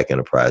to Black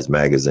Enterprise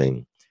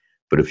Magazine.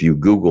 But if you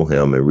Google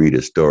him and read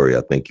his story,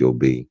 I think you'll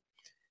be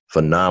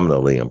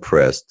phenomenally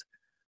impressed.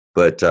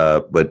 But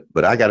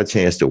I got a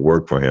chance to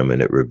work for him,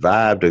 and it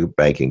revived a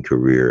banking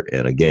career,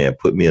 and again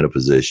put me in a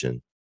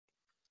position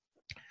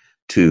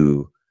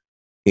to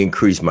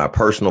increase my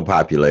personal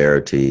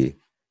popularity,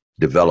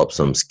 develop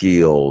some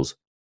skills,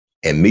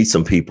 and meet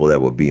some people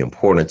that would be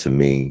important to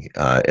me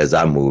as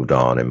I moved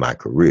on in my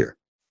career.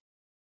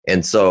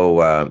 And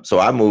so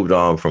I moved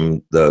on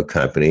from the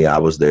company. I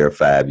was there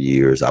 5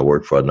 years. I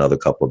worked for another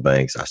couple of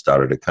banks. I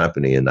started a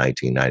company in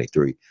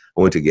 1993.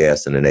 I went to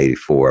Gaston in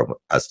 84.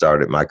 I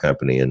started my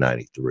company in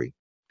 93.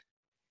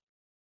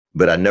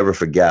 But I never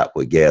forgot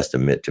what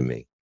Gaston meant to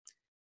me.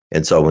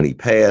 And so when he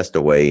passed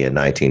away in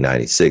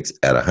 1996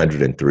 at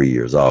 103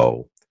 years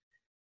old,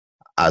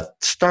 I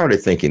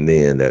started thinking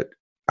then that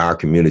our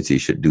community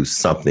should do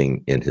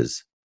something in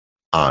his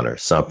honor,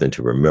 something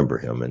to remember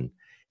him. And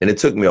it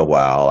took me a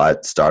while. I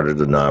started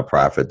a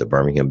nonprofit, the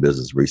Birmingham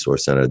Business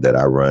Resource Center, that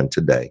I run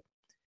today.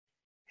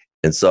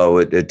 And so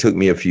it took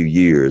me a few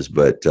years,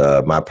 but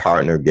my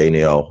partner,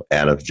 Gaynell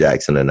Adams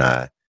Jackson, and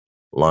I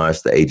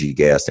launched the A.G.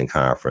 Gaston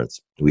Conference.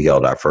 We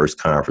held our first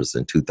conference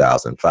in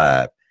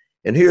 2005.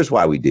 And here's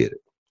why we did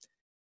it.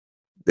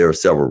 There are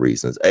several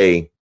reasons.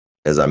 A,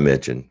 as I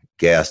mentioned,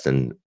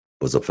 Gaston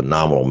was a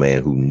phenomenal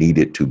man who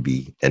needed to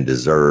be and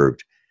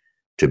deserved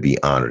to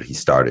be honored. He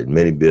started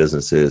many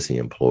businesses. He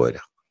employed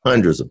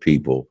hundreds of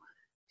people.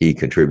 He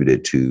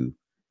contributed to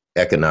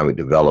economic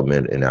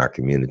development in our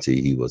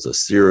community. He was a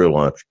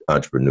serial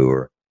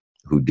entrepreneur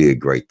who did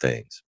great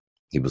things.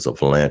 He was a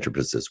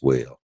philanthropist as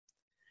well.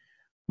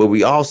 But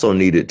we also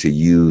needed to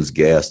use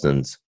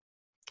Gaston's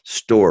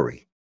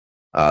story,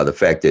 the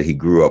fact that he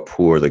grew up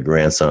poor, the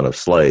grandson of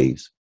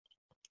slaves,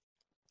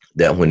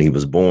 that when he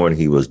was born,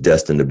 he was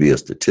destined to be a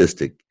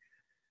statistic,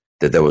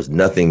 that there was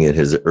nothing in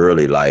his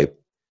early life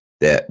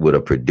that would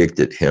have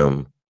predicted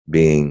him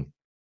being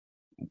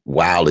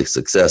wildly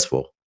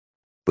successful,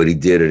 but he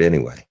did it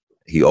anyway.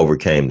 He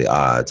overcame the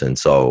odds. And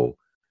so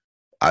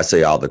I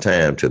say all the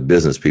time to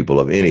business people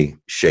of any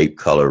shape,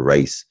 color,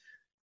 race,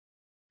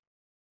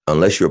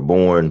 unless you're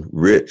born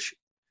rich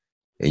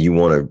and you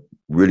want to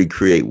really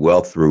create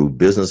wealth through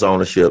business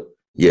ownership,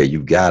 yeah,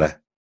 you've got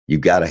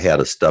to have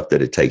the stuff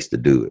that it takes to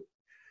do it.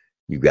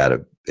 You've got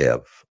to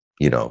have,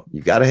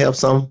 you've got to have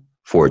some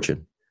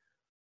fortune,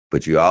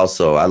 but you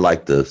also, I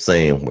like the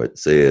saying where it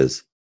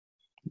says,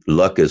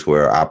 luck is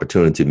where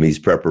opportunity meets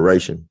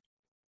preparation.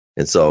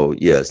 And so,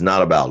 yeah, it's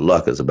not about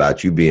luck. It's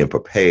about you being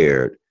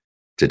prepared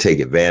to take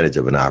advantage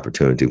of an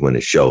opportunity when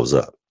it shows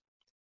up.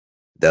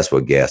 That's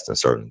what Gaston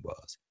certainly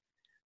was.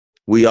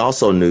 We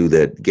also knew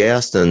that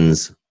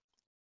Gaston's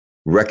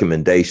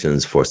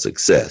recommendations for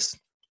success,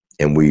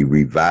 and we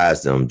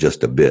revised them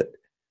just a bit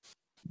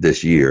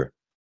this year,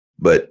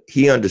 but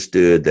he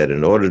understood that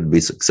in order to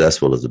be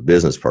successful as a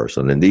business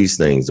person, and these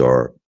things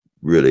are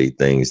really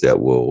things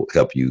that will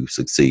help you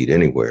succeed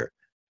anywhere,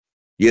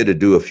 you had to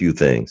do a few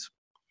things.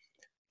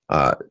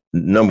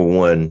 Number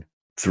one,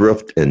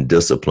 thrift and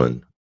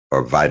discipline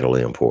are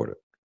vitally important.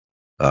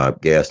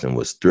 Gaston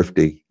was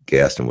thrifty.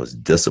 Gaston was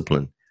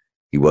disciplined.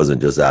 He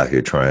wasn't just out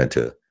here trying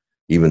to,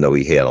 even though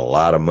he had a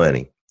lot of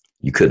money,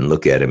 you couldn't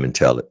look at him and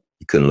tell it.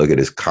 You couldn't look at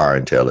his car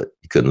and tell it.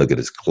 You couldn't look at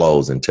his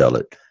clothes and tell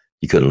it.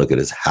 You couldn't look at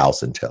his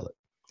house and tell it.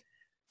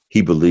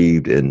 He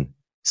believed in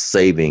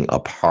saving a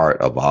part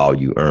of all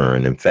you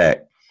earn. In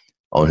fact,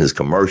 on his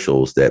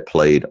commercials that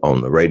played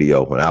on the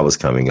radio when I was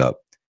coming up,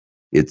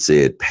 it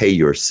said, pay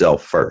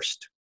yourself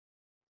first.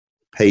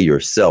 Pay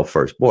yourself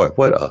first. Boy,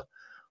 what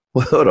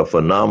a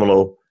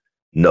phenomenal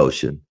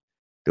notion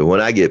that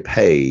when I get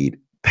paid,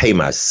 pay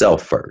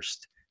myself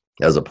first,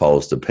 as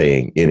opposed to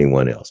paying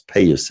anyone else.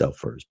 Pay yourself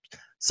first.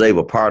 Save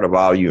a part of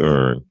all you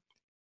earn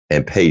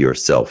and pay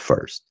yourself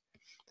first.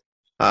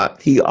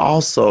 He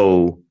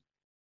also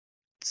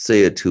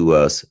said to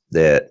us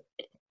that,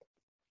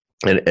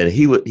 and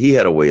he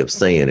had a way of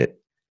saying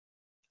it,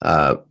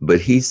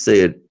 but he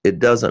said it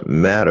doesn't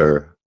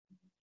matter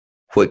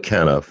what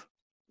kind of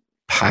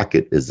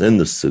pocket is in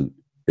the suit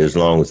as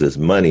long as there's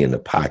money in the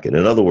pocket.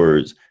 In other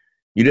words,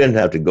 you didn't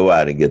have to go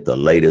out and get the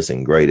latest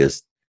and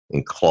greatest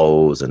in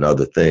clothes and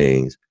other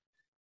things.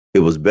 It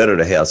was better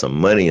to have some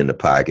money in the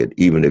pocket,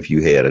 even if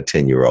you had a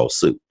 10-year-old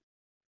suit.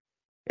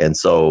 And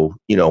so,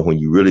 when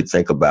you really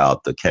think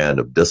about the kind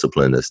of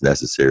discipline that's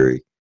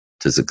necessary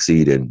to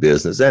succeed in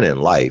business and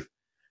in life,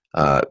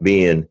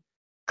 being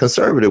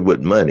conservative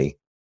with money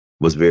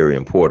was very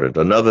important.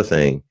 Another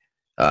thing,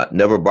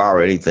 never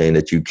borrow anything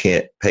that you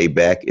can't pay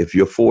back if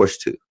you're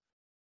forced to.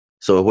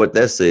 So what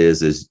that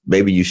says is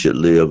maybe you should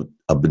live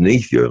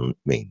beneath your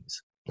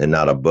means and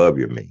not above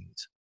your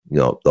means.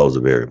 Those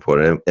are very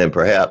important. And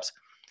perhaps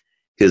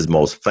his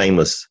most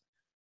famous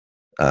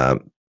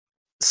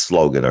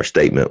slogan or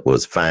statement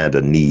was find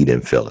a need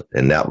and fill it.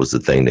 And that was the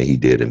thing that he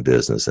did in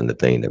business and the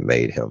thing that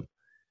made him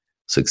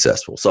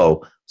successful.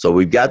 So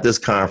we've got this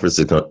conference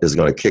is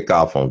going to kick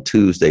off on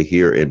Tuesday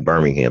here in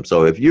Birmingham.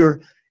 So if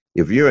you're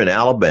in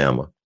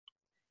Alabama,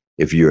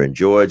 if you're in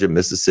Georgia,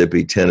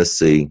 Mississippi,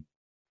 Tennessee,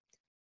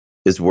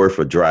 it's worth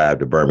a drive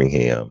to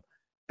Birmingham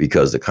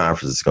because the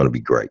conference is going to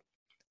be great.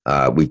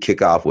 We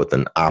kick off with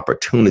an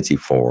opportunity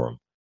forum.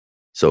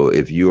 So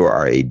if you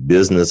are a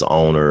business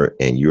owner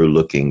and you're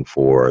looking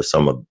for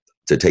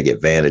to take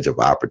advantage of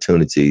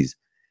opportunities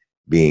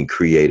being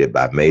created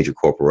by major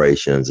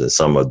corporations and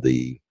some of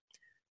the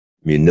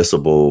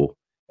municipal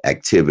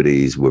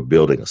activities, we're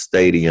building a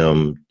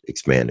stadium,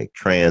 expanding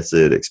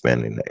transit,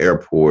 expanding the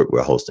airport.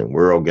 We're hosting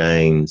World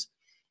Games.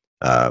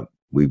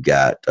 We've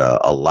got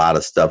a lot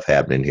of stuff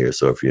happening here.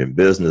 So if you're in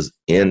business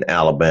in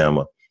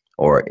Alabama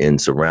or in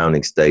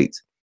surrounding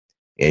states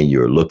and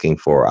you're looking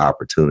for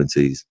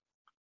opportunities,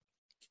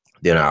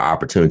 then our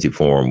opportunity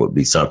forum would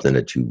be something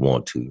that you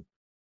want to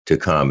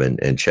come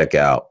and check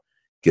out,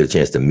 get a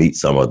chance to meet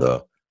some of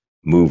the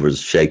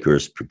movers,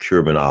 shakers,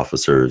 procurement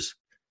officers,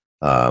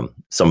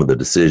 some of the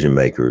decision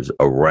makers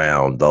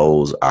around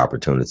those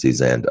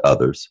opportunities and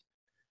others.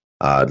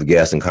 The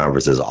Gaston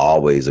Conference is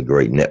always a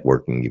great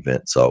networking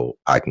event, so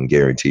I can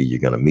guarantee you're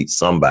going to meet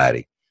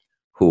somebody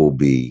who will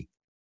be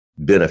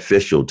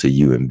beneficial to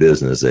you in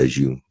business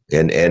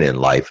and in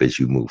life as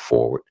you move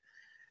forward.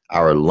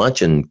 Our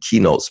luncheon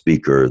keynote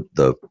speaker,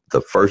 the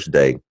first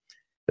day,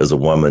 is a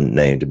woman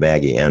named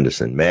Maggie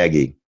Anderson.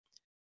 Maggie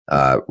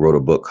wrote a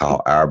book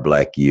called Our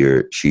Black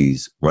Year.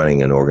 She's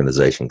running an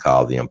organization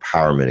called the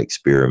Empowerment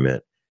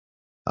Experiment,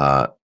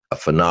 a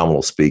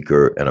phenomenal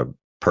speaker and a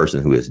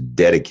person who is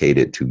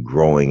dedicated to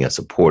growing and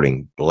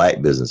supporting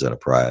Black business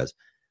enterprise.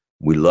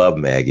 We love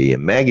Maggie,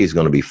 and Maggie is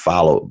going to be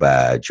followed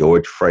by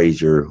George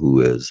Frazier,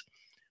 who is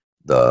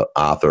the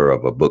author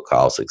of a book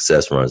called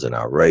Success Runs in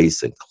Our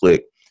Race, and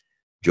Click.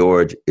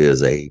 George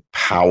is a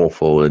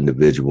powerful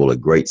individual, a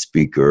great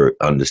speaker,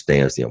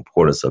 understands the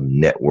importance of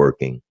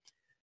networking.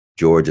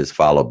 George is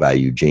followed by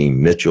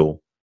Eugene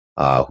Mitchell,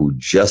 who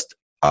just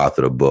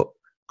authored a book,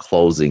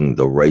 Closing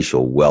the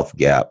Racial Wealth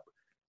Gap.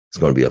 It's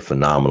going to be a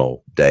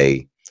phenomenal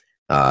day.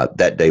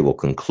 That day will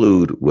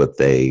conclude with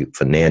a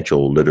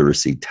financial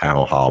literacy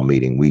town hall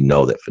meeting. We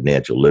know that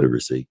financial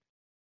literacy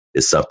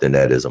is something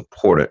that is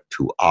important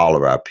to all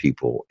of our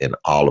people in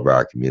all of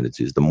our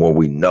communities. The more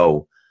we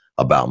know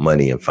about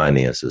money and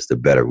finances, the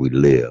better we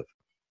live.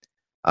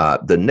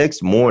 The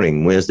next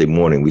morning, Wednesday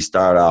morning, we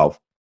start off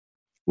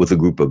with a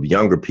group of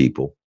younger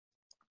people.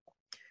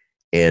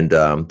 And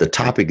the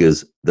topic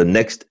is the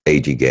next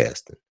A.G.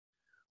 Gaston.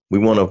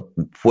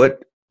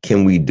 What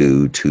can we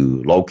do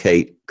to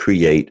locate,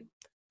 create,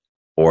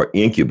 or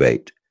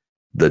incubate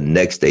the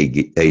next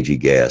A.G.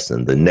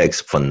 Gaston, the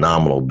next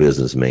phenomenal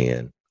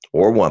businessman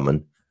or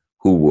woman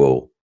who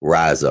will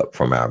rise up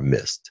from our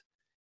midst?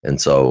 And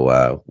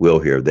so we'll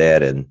hear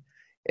that.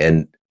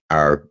 And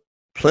our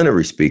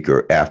plenary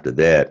speaker after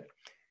that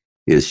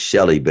is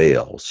Shelley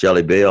Bell.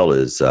 Shelley Bell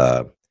is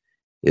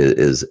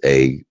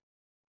a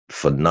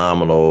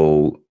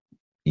phenomenal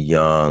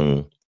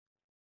young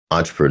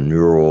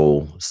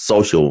entrepreneurial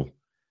social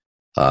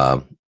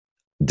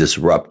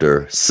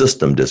disruptor,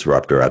 system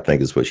disruptor, I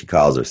think is what she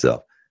calls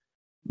herself.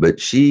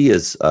 But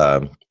she's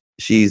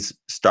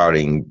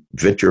starting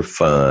venture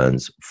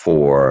funds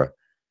for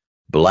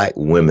Black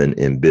women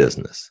in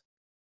business.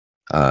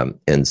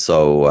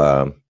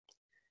 So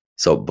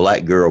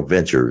Black Girl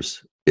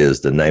Ventures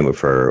is the name of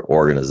her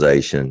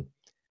organization.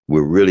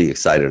 We're really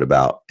excited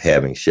about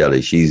having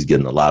Shelly. She's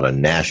getting a lot of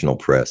national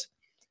press,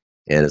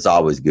 and it's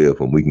always good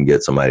when we can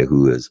get somebody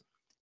who is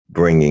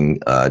bringing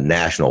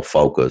national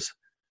focus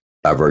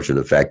by virtue of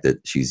the fact that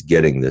she's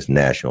getting this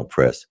national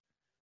press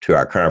to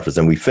our conference.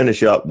 And we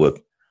finish up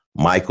with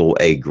Michael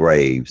A.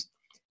 Graves.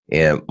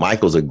 And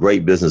Michael's a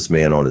great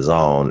businessman on his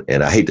own.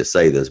 And I hate to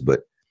say this, but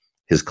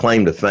his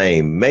claim to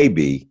fame may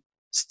be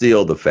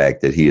still the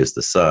fact that he is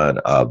the son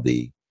of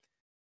the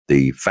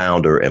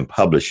founder and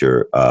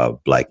publisher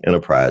of Black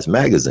Enterprise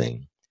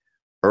magazine,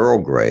 Earl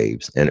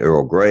Graves. And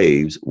Earl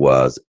Graves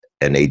was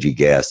an A.G.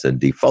 Gaston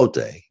default.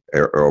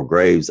 Earl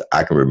Graves,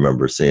 I can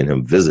remember seeing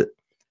him visit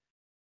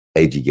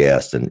A.G.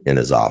 Gaston in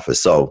his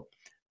office. So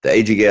the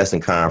A.G.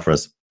 Gaston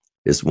Conference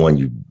is one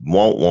you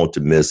won't want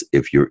to miss.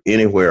 If you're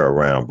anywhere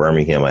around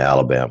Birmingham or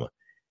Alabama,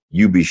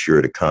 you be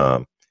sure to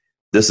come.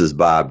 This is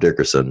Bob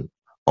Dickerson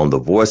on the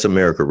Voice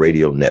America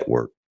Radio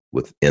Network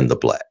with In the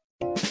Black.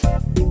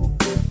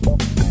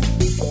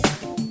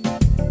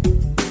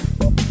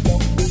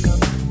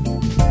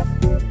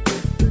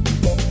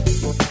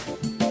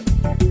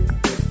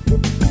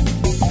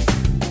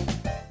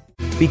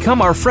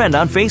 Become our friend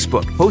on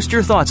Facebook. Post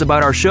your thoughts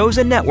about our shows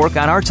and network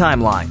on our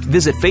timeline.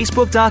 Visit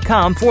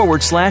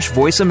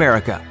Facebook.com/Voice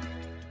America.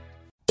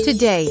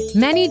 Today,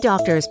 many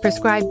doctors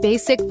prescribe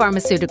basic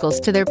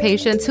pharmaceuticals to their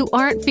patients who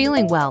aren't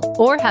feeling well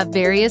or have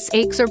various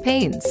aches or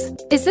pains.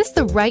 Is this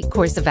the right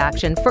course of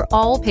action for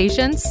all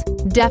patients?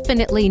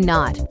 Definitely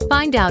not.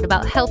 Find out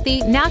about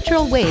healthy,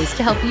 natural ways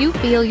to help you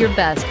feel your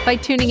best by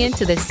tuning in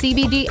to the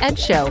CBD Ed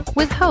Show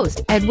with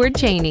host Edward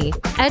Cheney.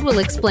 Ed will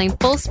explain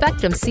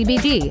full-spectrum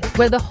CBD,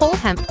 where the whole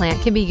hemp plant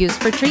can be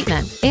used for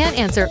treatment, and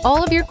answer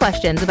all of your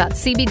questions about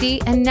CBD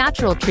and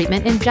natural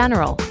treatment in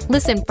general.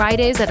 Listen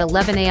Fridays at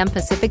 11 a.m.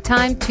 Pacific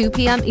Time, 2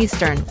 p.m.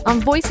 Eastern on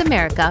Voice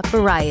America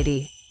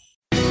Variety.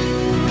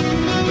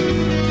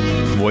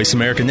 Voice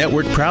America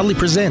Network proudly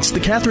presents The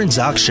Catherine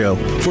Zox Show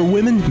for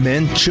women,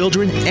 men,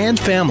 children, and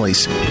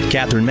families.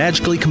 Catherine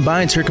magically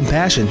combines her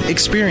compassion,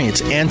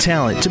 experience, and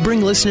talent to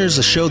bring listeners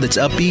a show that's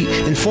upbeat,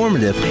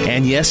 informative,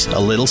 and yes, a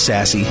little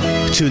sassy.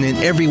 Tune in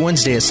every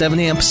Wednesday at 7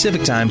 a.m.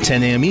 Pacific Time,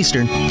 10 a.m.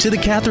 Eastern to The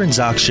Catherine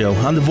Zox Show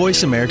on the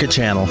Voice America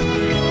channel.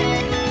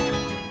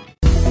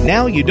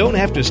 Now you don't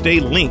have to stay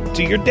linked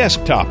to your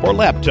desktop or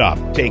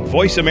laptop. Take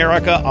Voice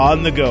America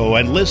on the go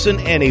and listen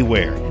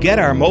anywhere. Get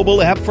our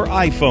mobile app for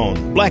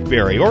iPhone,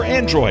 BlackBerry, or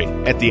Android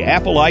at the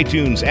Apple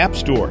iTunes App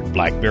Store,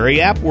 BlackBerry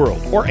App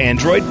World, or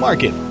Android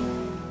Market.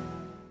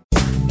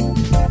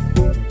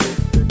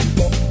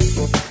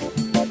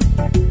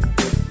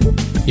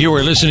 You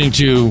are listening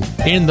to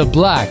In the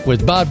Black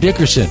with Bob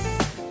Dickerson.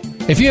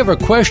 If you have a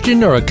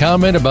question or a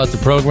comment about the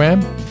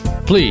program,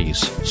 please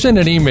send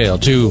an email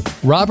to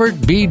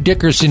Robert B.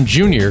 Dickerson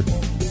Jr.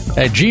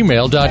 at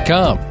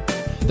gmail.com.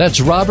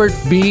 That's Robert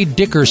B.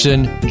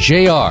 Dickerson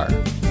Jr.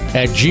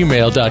 at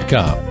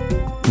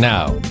gmail.com.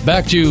 Now,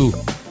 back to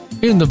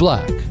In the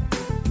Black.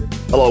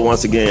 Hello,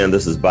 once again,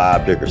 this is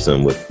Bob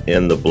Dickerson with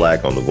In the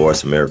Black on the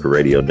Voice America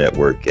Radio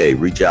Network. Hey,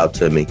 reach out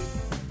to me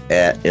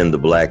at In the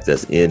Black,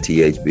 that's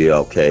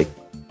NTHBLK,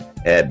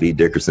 at B.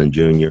 Dickerson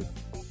Jr.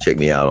 Check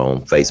me out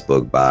on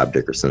Facebook, Bob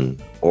Dickerson,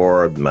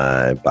 or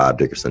my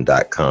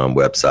BobDickerson.com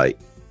website.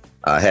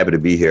 Happy to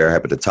be here.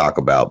 Happy to talk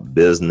about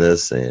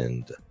business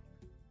and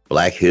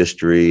Black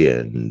history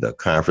and the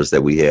conference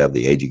that we have,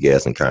 the A.G.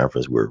 Gaston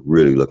Conference. We're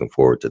really looking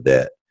forward to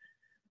that.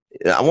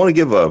 I want to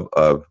give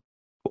a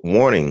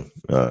warning,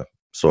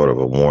 sort of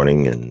a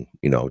warning, and,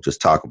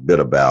 just talk a bit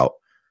about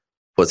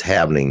what's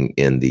happening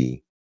in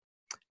the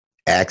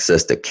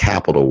access to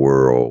capital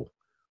world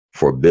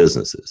for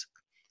businesses.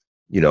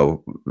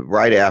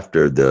 Right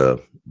after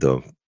the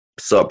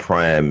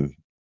subprime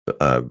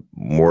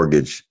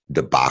mortgage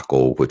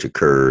debacle, which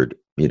occurred,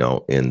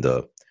 in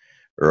the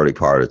early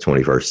part of the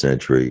 21st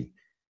century,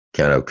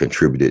 kind of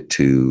contributed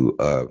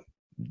to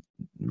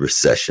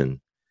recession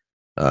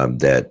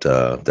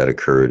that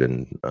occurred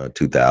in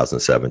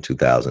 2007,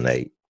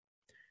 2008.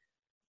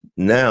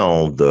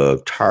 Now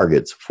the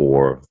targets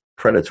for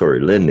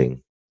predatory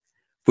lending,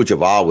 which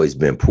have always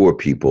been poor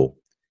people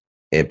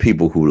and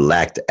people who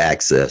lacked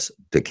access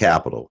to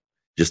capital.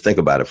 Just think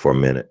about it for a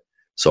minute.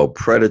 So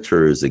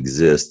predators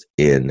exist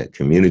in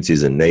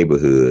communities and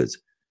neighborhoods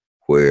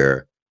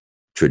where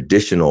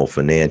traditional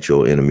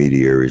financial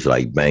intermediaries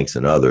like banks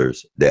and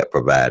others that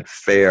provide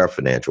fair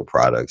financial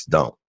products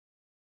don't.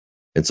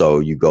 And so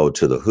you go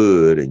to the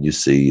hood and you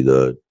see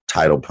the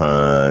title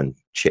pond,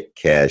 check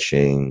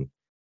cashing,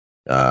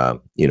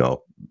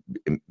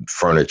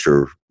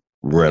 furniture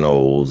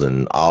rentals,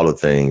 and all the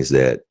things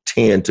that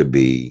tend to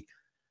be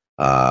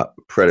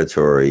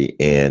predatory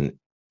and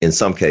in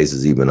some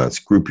cases even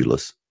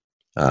unscrupulous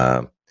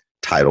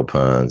title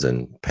ponds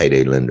and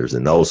payday lenders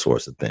and those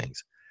sorts of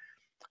things.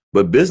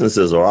 But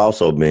businesses are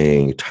also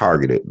being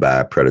targeted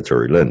by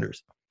predatory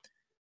lenders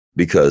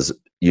because,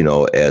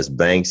 as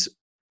banks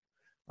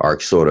are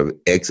sort of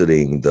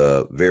exiting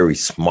the very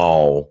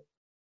small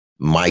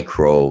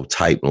micro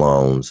type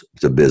loans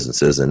to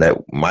businesses, and that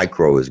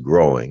micro is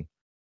growing.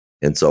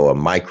 And so a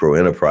micro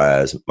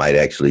enterprise might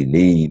actually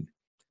need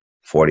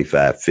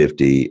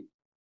 $45,000,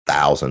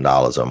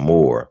 $50,000 or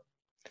more.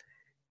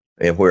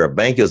 And where a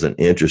bank isn't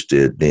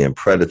interested, then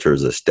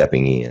predators are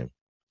stepping in.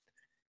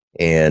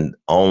 And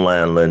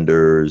online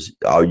lenders,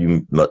 all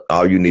you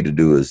need to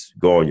do is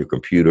go on your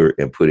computer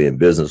and put in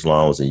business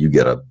loans, and you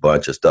get a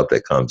bunch of stuff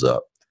that comes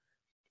up.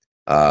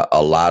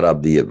 A lot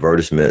of the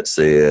advertisement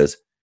says,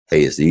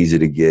 hey, it's easy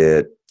to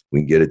get. We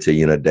can get it to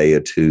you in a day or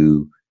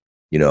two.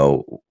 You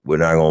know, we're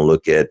not going to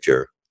look at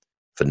your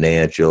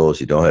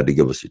financials. You don't have to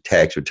give us your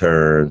tax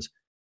returns,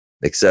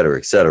 et cetera,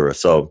 et cetera.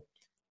 So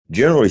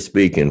generally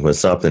speaking, when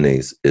something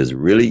is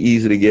really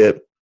easy to get,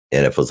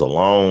 and if it's a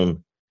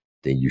loan,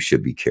 then you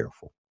should be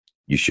careful.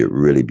 You should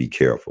really be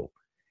careful.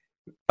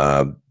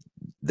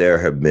 There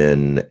have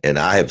been, and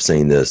I have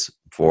seen this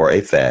for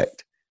a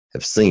fact,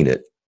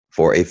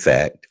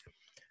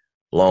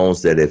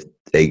 loans that if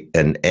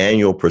an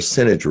annual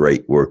percentage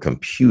rate were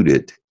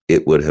computed,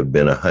 it would have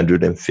been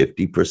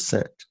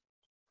 150%.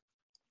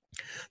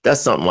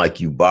 That's something like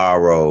you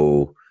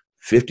borrow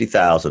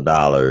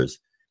 $50,000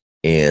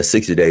 and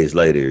 60 days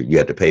later, you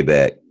have to pay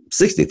back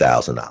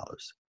 $60,000.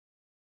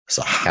 It's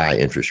a high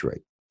interest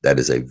rate. That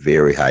is a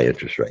very high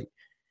interest rate.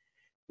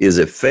 Is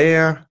it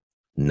fair?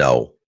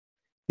 No.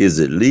 Is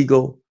it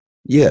legal?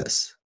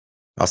 Yes.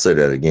 I'll say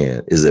that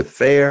again. Is it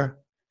fair?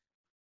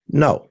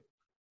 No.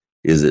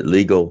 Is it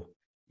legal?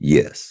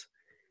 Yes.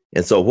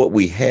 And so what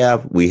we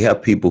have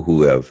people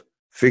who have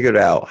figured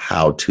out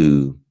how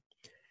to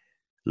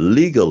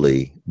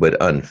legally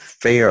but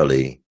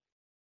unfairly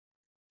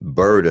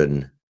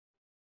burden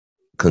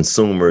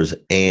consumers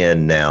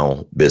and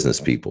now business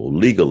people.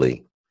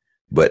 Legally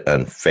but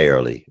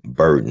unfairly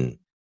burden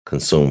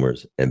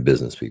consumers and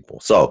business people.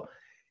 So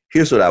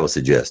here's what I would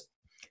suggest.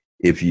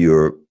 If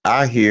you're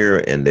out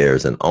here and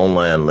there's an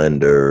online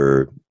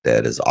lender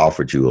that has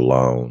offered you a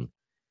loan,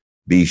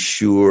 be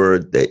sure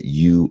that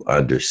you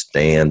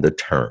understand the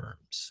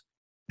terms.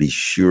 Be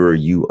sure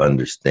you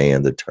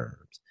understand the terms.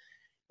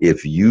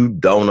 If you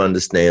don't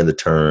understand the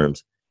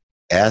terms,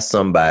 ask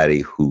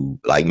somebody who,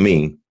 like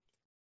me,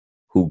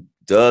 who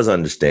does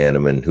understand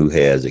them and who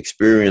has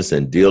experience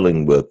in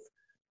dealing with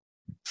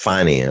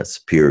finance,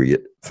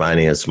 period.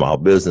 Finance, small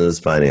business,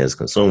 finance,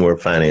 consumer,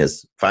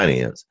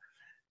 finance.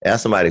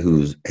 Ask somebody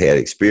who's had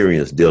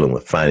experience dealing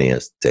with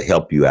finance to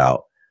help you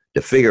out,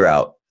 to figure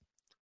out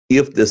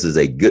if this is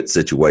a good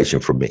situation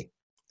for me.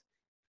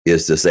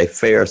 Is this a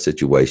fair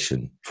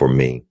situation for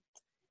me?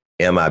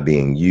 Am I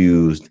being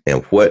used?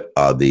 And what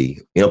are the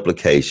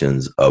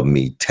implications of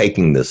me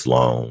taking this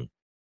loan?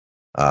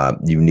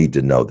 You need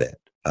to know that.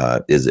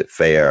 Is it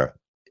fair?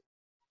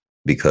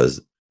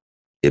 Because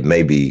it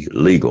may be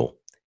legal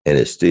and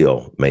it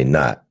still may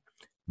not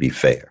be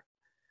fair.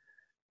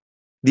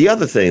 The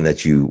other thing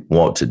that you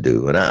want to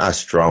do, and I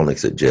strongly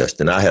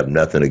suggest, and I have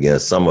nothing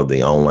against some of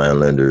the online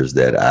lenders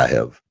that I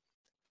have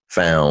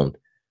found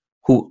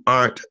who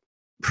aren't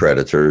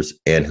predators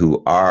and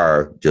who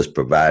are just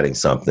providing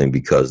something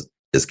because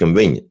it's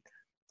convenient.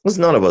 Because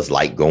none of us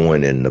like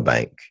going in the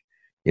bank.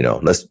 You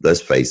know,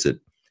 let's face it.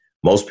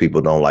 Most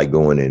people don't like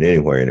going in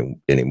anywhere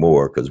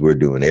anymore because we're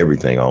doing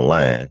everything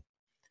online.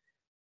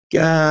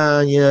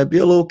 Yeah, be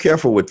a little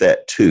careful with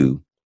that too,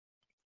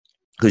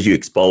 because you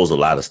expose a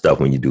lot of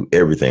stuff when you do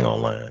everything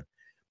online.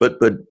 But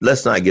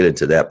let's not get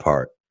into that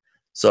part.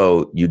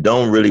 So you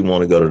don't really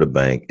want to go to the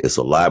bank. It's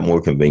a lot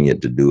more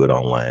convenient to do it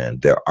online.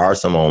 There are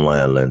some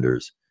online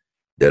lenders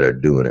that are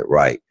doing it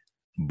right.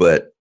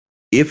 But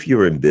if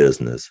you're in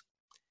business,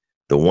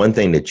 the one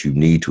thing that you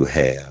need to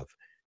have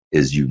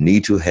is you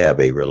need to have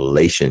a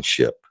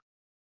relationship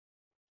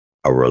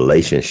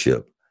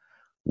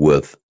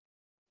with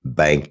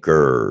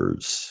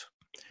bankers.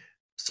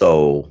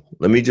 So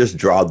let me just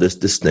draw this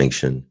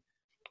distinction.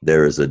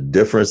 There is a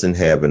difference in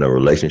having a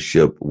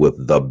relationship with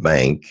the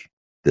bank,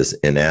 this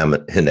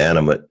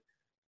inanimate,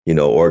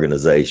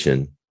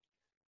 organization,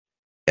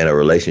 and a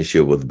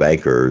relationship with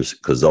bankers,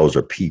 because those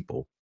are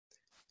people.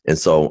 And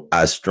so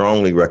I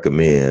strongly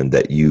recommend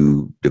that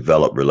you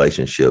develop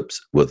relationships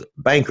with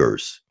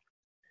bankers,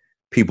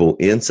 people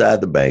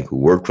inside the bank who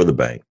work for the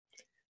bank.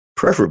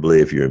 Preferably,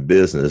 if you're in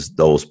business,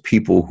 those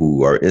people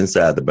who are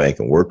inside the bank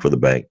and work for the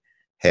bank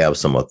have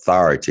some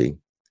authority.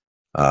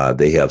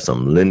 They have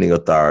some lending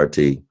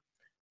authority.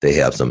 They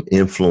have some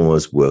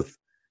influence with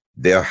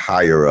their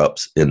higher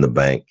ups in the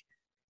bank.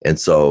 And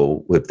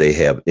so if they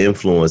have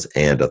influence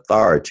and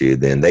authority,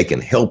 then they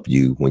can help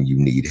you when you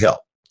need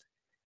help.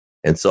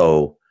 And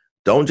so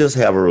don't just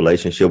have a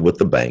relationship with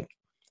the bank.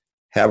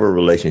 Have a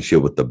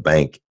relationship with the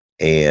bank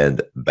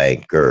and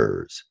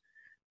bankers.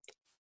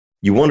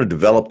 You want to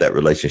develop that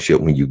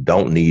relationship when you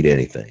don't need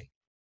anything.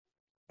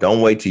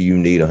 Don't wait till you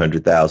need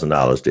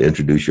 $100,000 to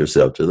introduce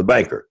yourself to the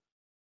banker.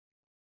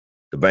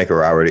 The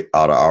banker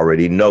ought to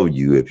already know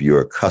you if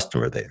you're a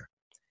customer there.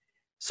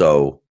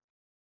 So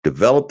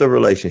develop the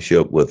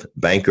relationship with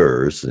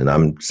bankers, and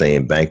I'm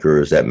saying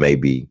bankers, that may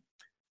be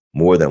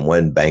more than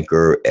one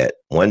banker at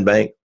one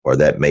bank, or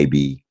that may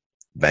be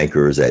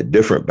bankers at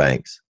different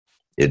banks,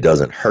 it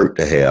doesn't hurt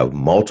to have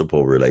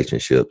multiple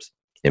relationships.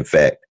 In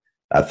fact,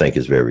 I think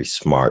it's very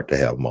smart to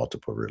have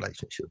multiple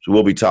relationships.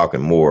 We'll be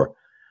talking more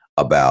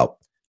about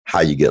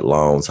how you get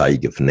loans, how you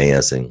get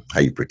financing, how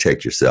you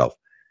protect yourself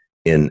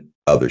in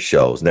other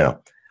shows.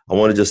 Now, I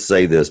want to just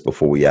say this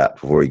before we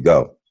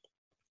go.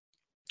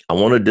 I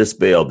want to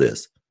dispel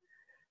this.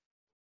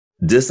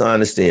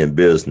 Dishonesty in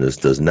business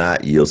does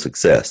not yield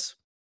success.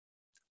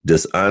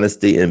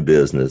 Dishonesty in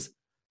business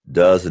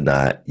does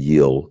not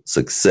yield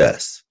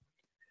success.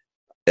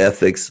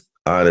 Ethics,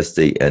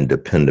 honesty, and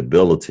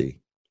dependability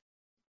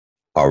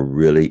are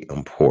really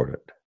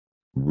important,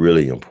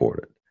 really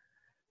important.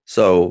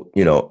 So,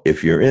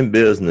 if you're in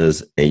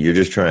business and you're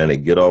just trying to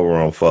get over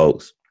on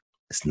folks,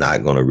 it's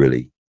not going to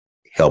really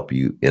help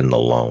you in the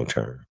long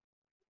term.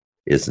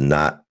 It's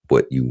not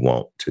what you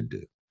want to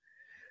do.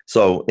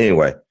 So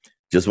anyway,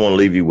 just want to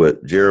leave you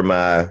with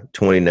Jeremiah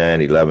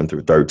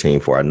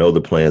 29:11-13. For I know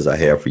the plans I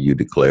have for you,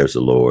 declares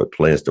the Lord,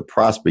 plans to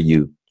prosper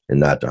you and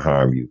not to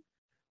harm you,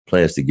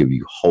 plans to give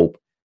you hope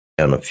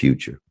and a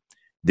future.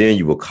 Then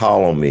you will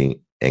call on me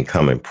and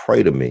come and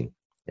pray to me,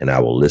 and I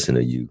will listen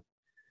to you.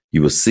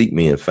 You will seek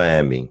me and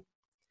find me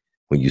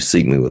when you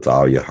seek me with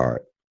all your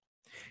heart.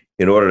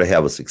 In order to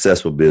have a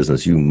successful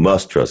business, you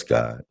must trust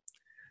God.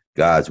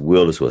 God's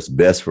will is what's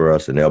best for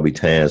us, and there'll be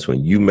times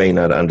when you may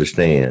not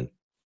understand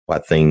why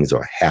things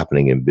are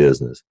happening in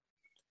business.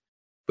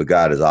 But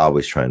God is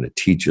always trying to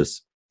teach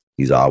us.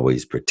 He's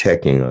always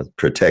protecting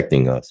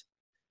us.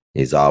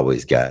 He's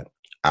always got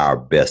our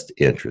best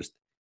interest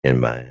in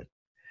mind.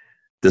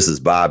 This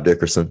is Bob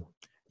Dickerson.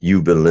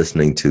 You've been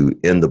listening to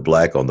In the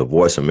Black on the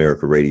Voice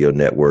America Radio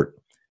Network.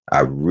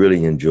 I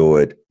really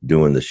enjoyed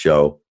doing the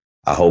show.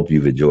 I hope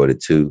you've enjoyed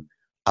it too.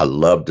 I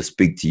love to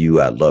speak to you.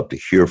 I'd love to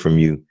hear from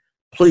you.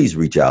 Please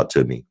reach out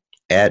to me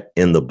at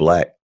In the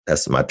Black.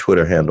 That's my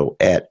Twitter handle,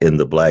 at In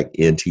the Black,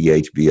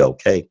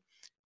 NTHBLK,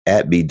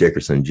 at B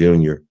Dickerson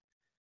Jr.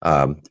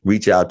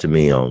 Reach out to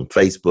me on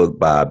Facebook,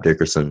 Bob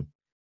Dickerson.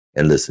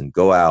 And listen,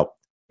 go out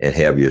and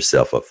have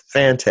yourself a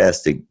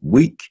fantastic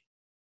week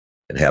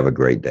and have a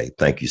great day.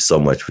 Thank you so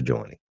much for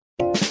joining.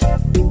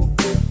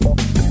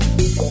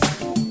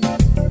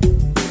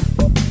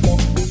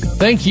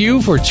 Thank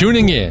you for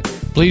tuning in.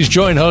 Please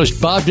join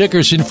host Bob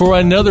Dickerson for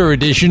another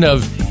edition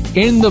of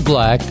In the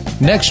Black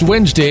next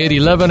Wednesday at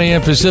 11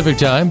 a.m. Pacific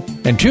Time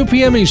and 2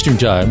 p.m. Eastern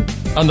Time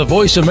on the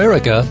Voice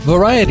America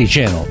Variety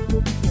Channel.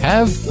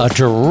 Have a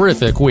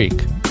terrific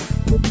week.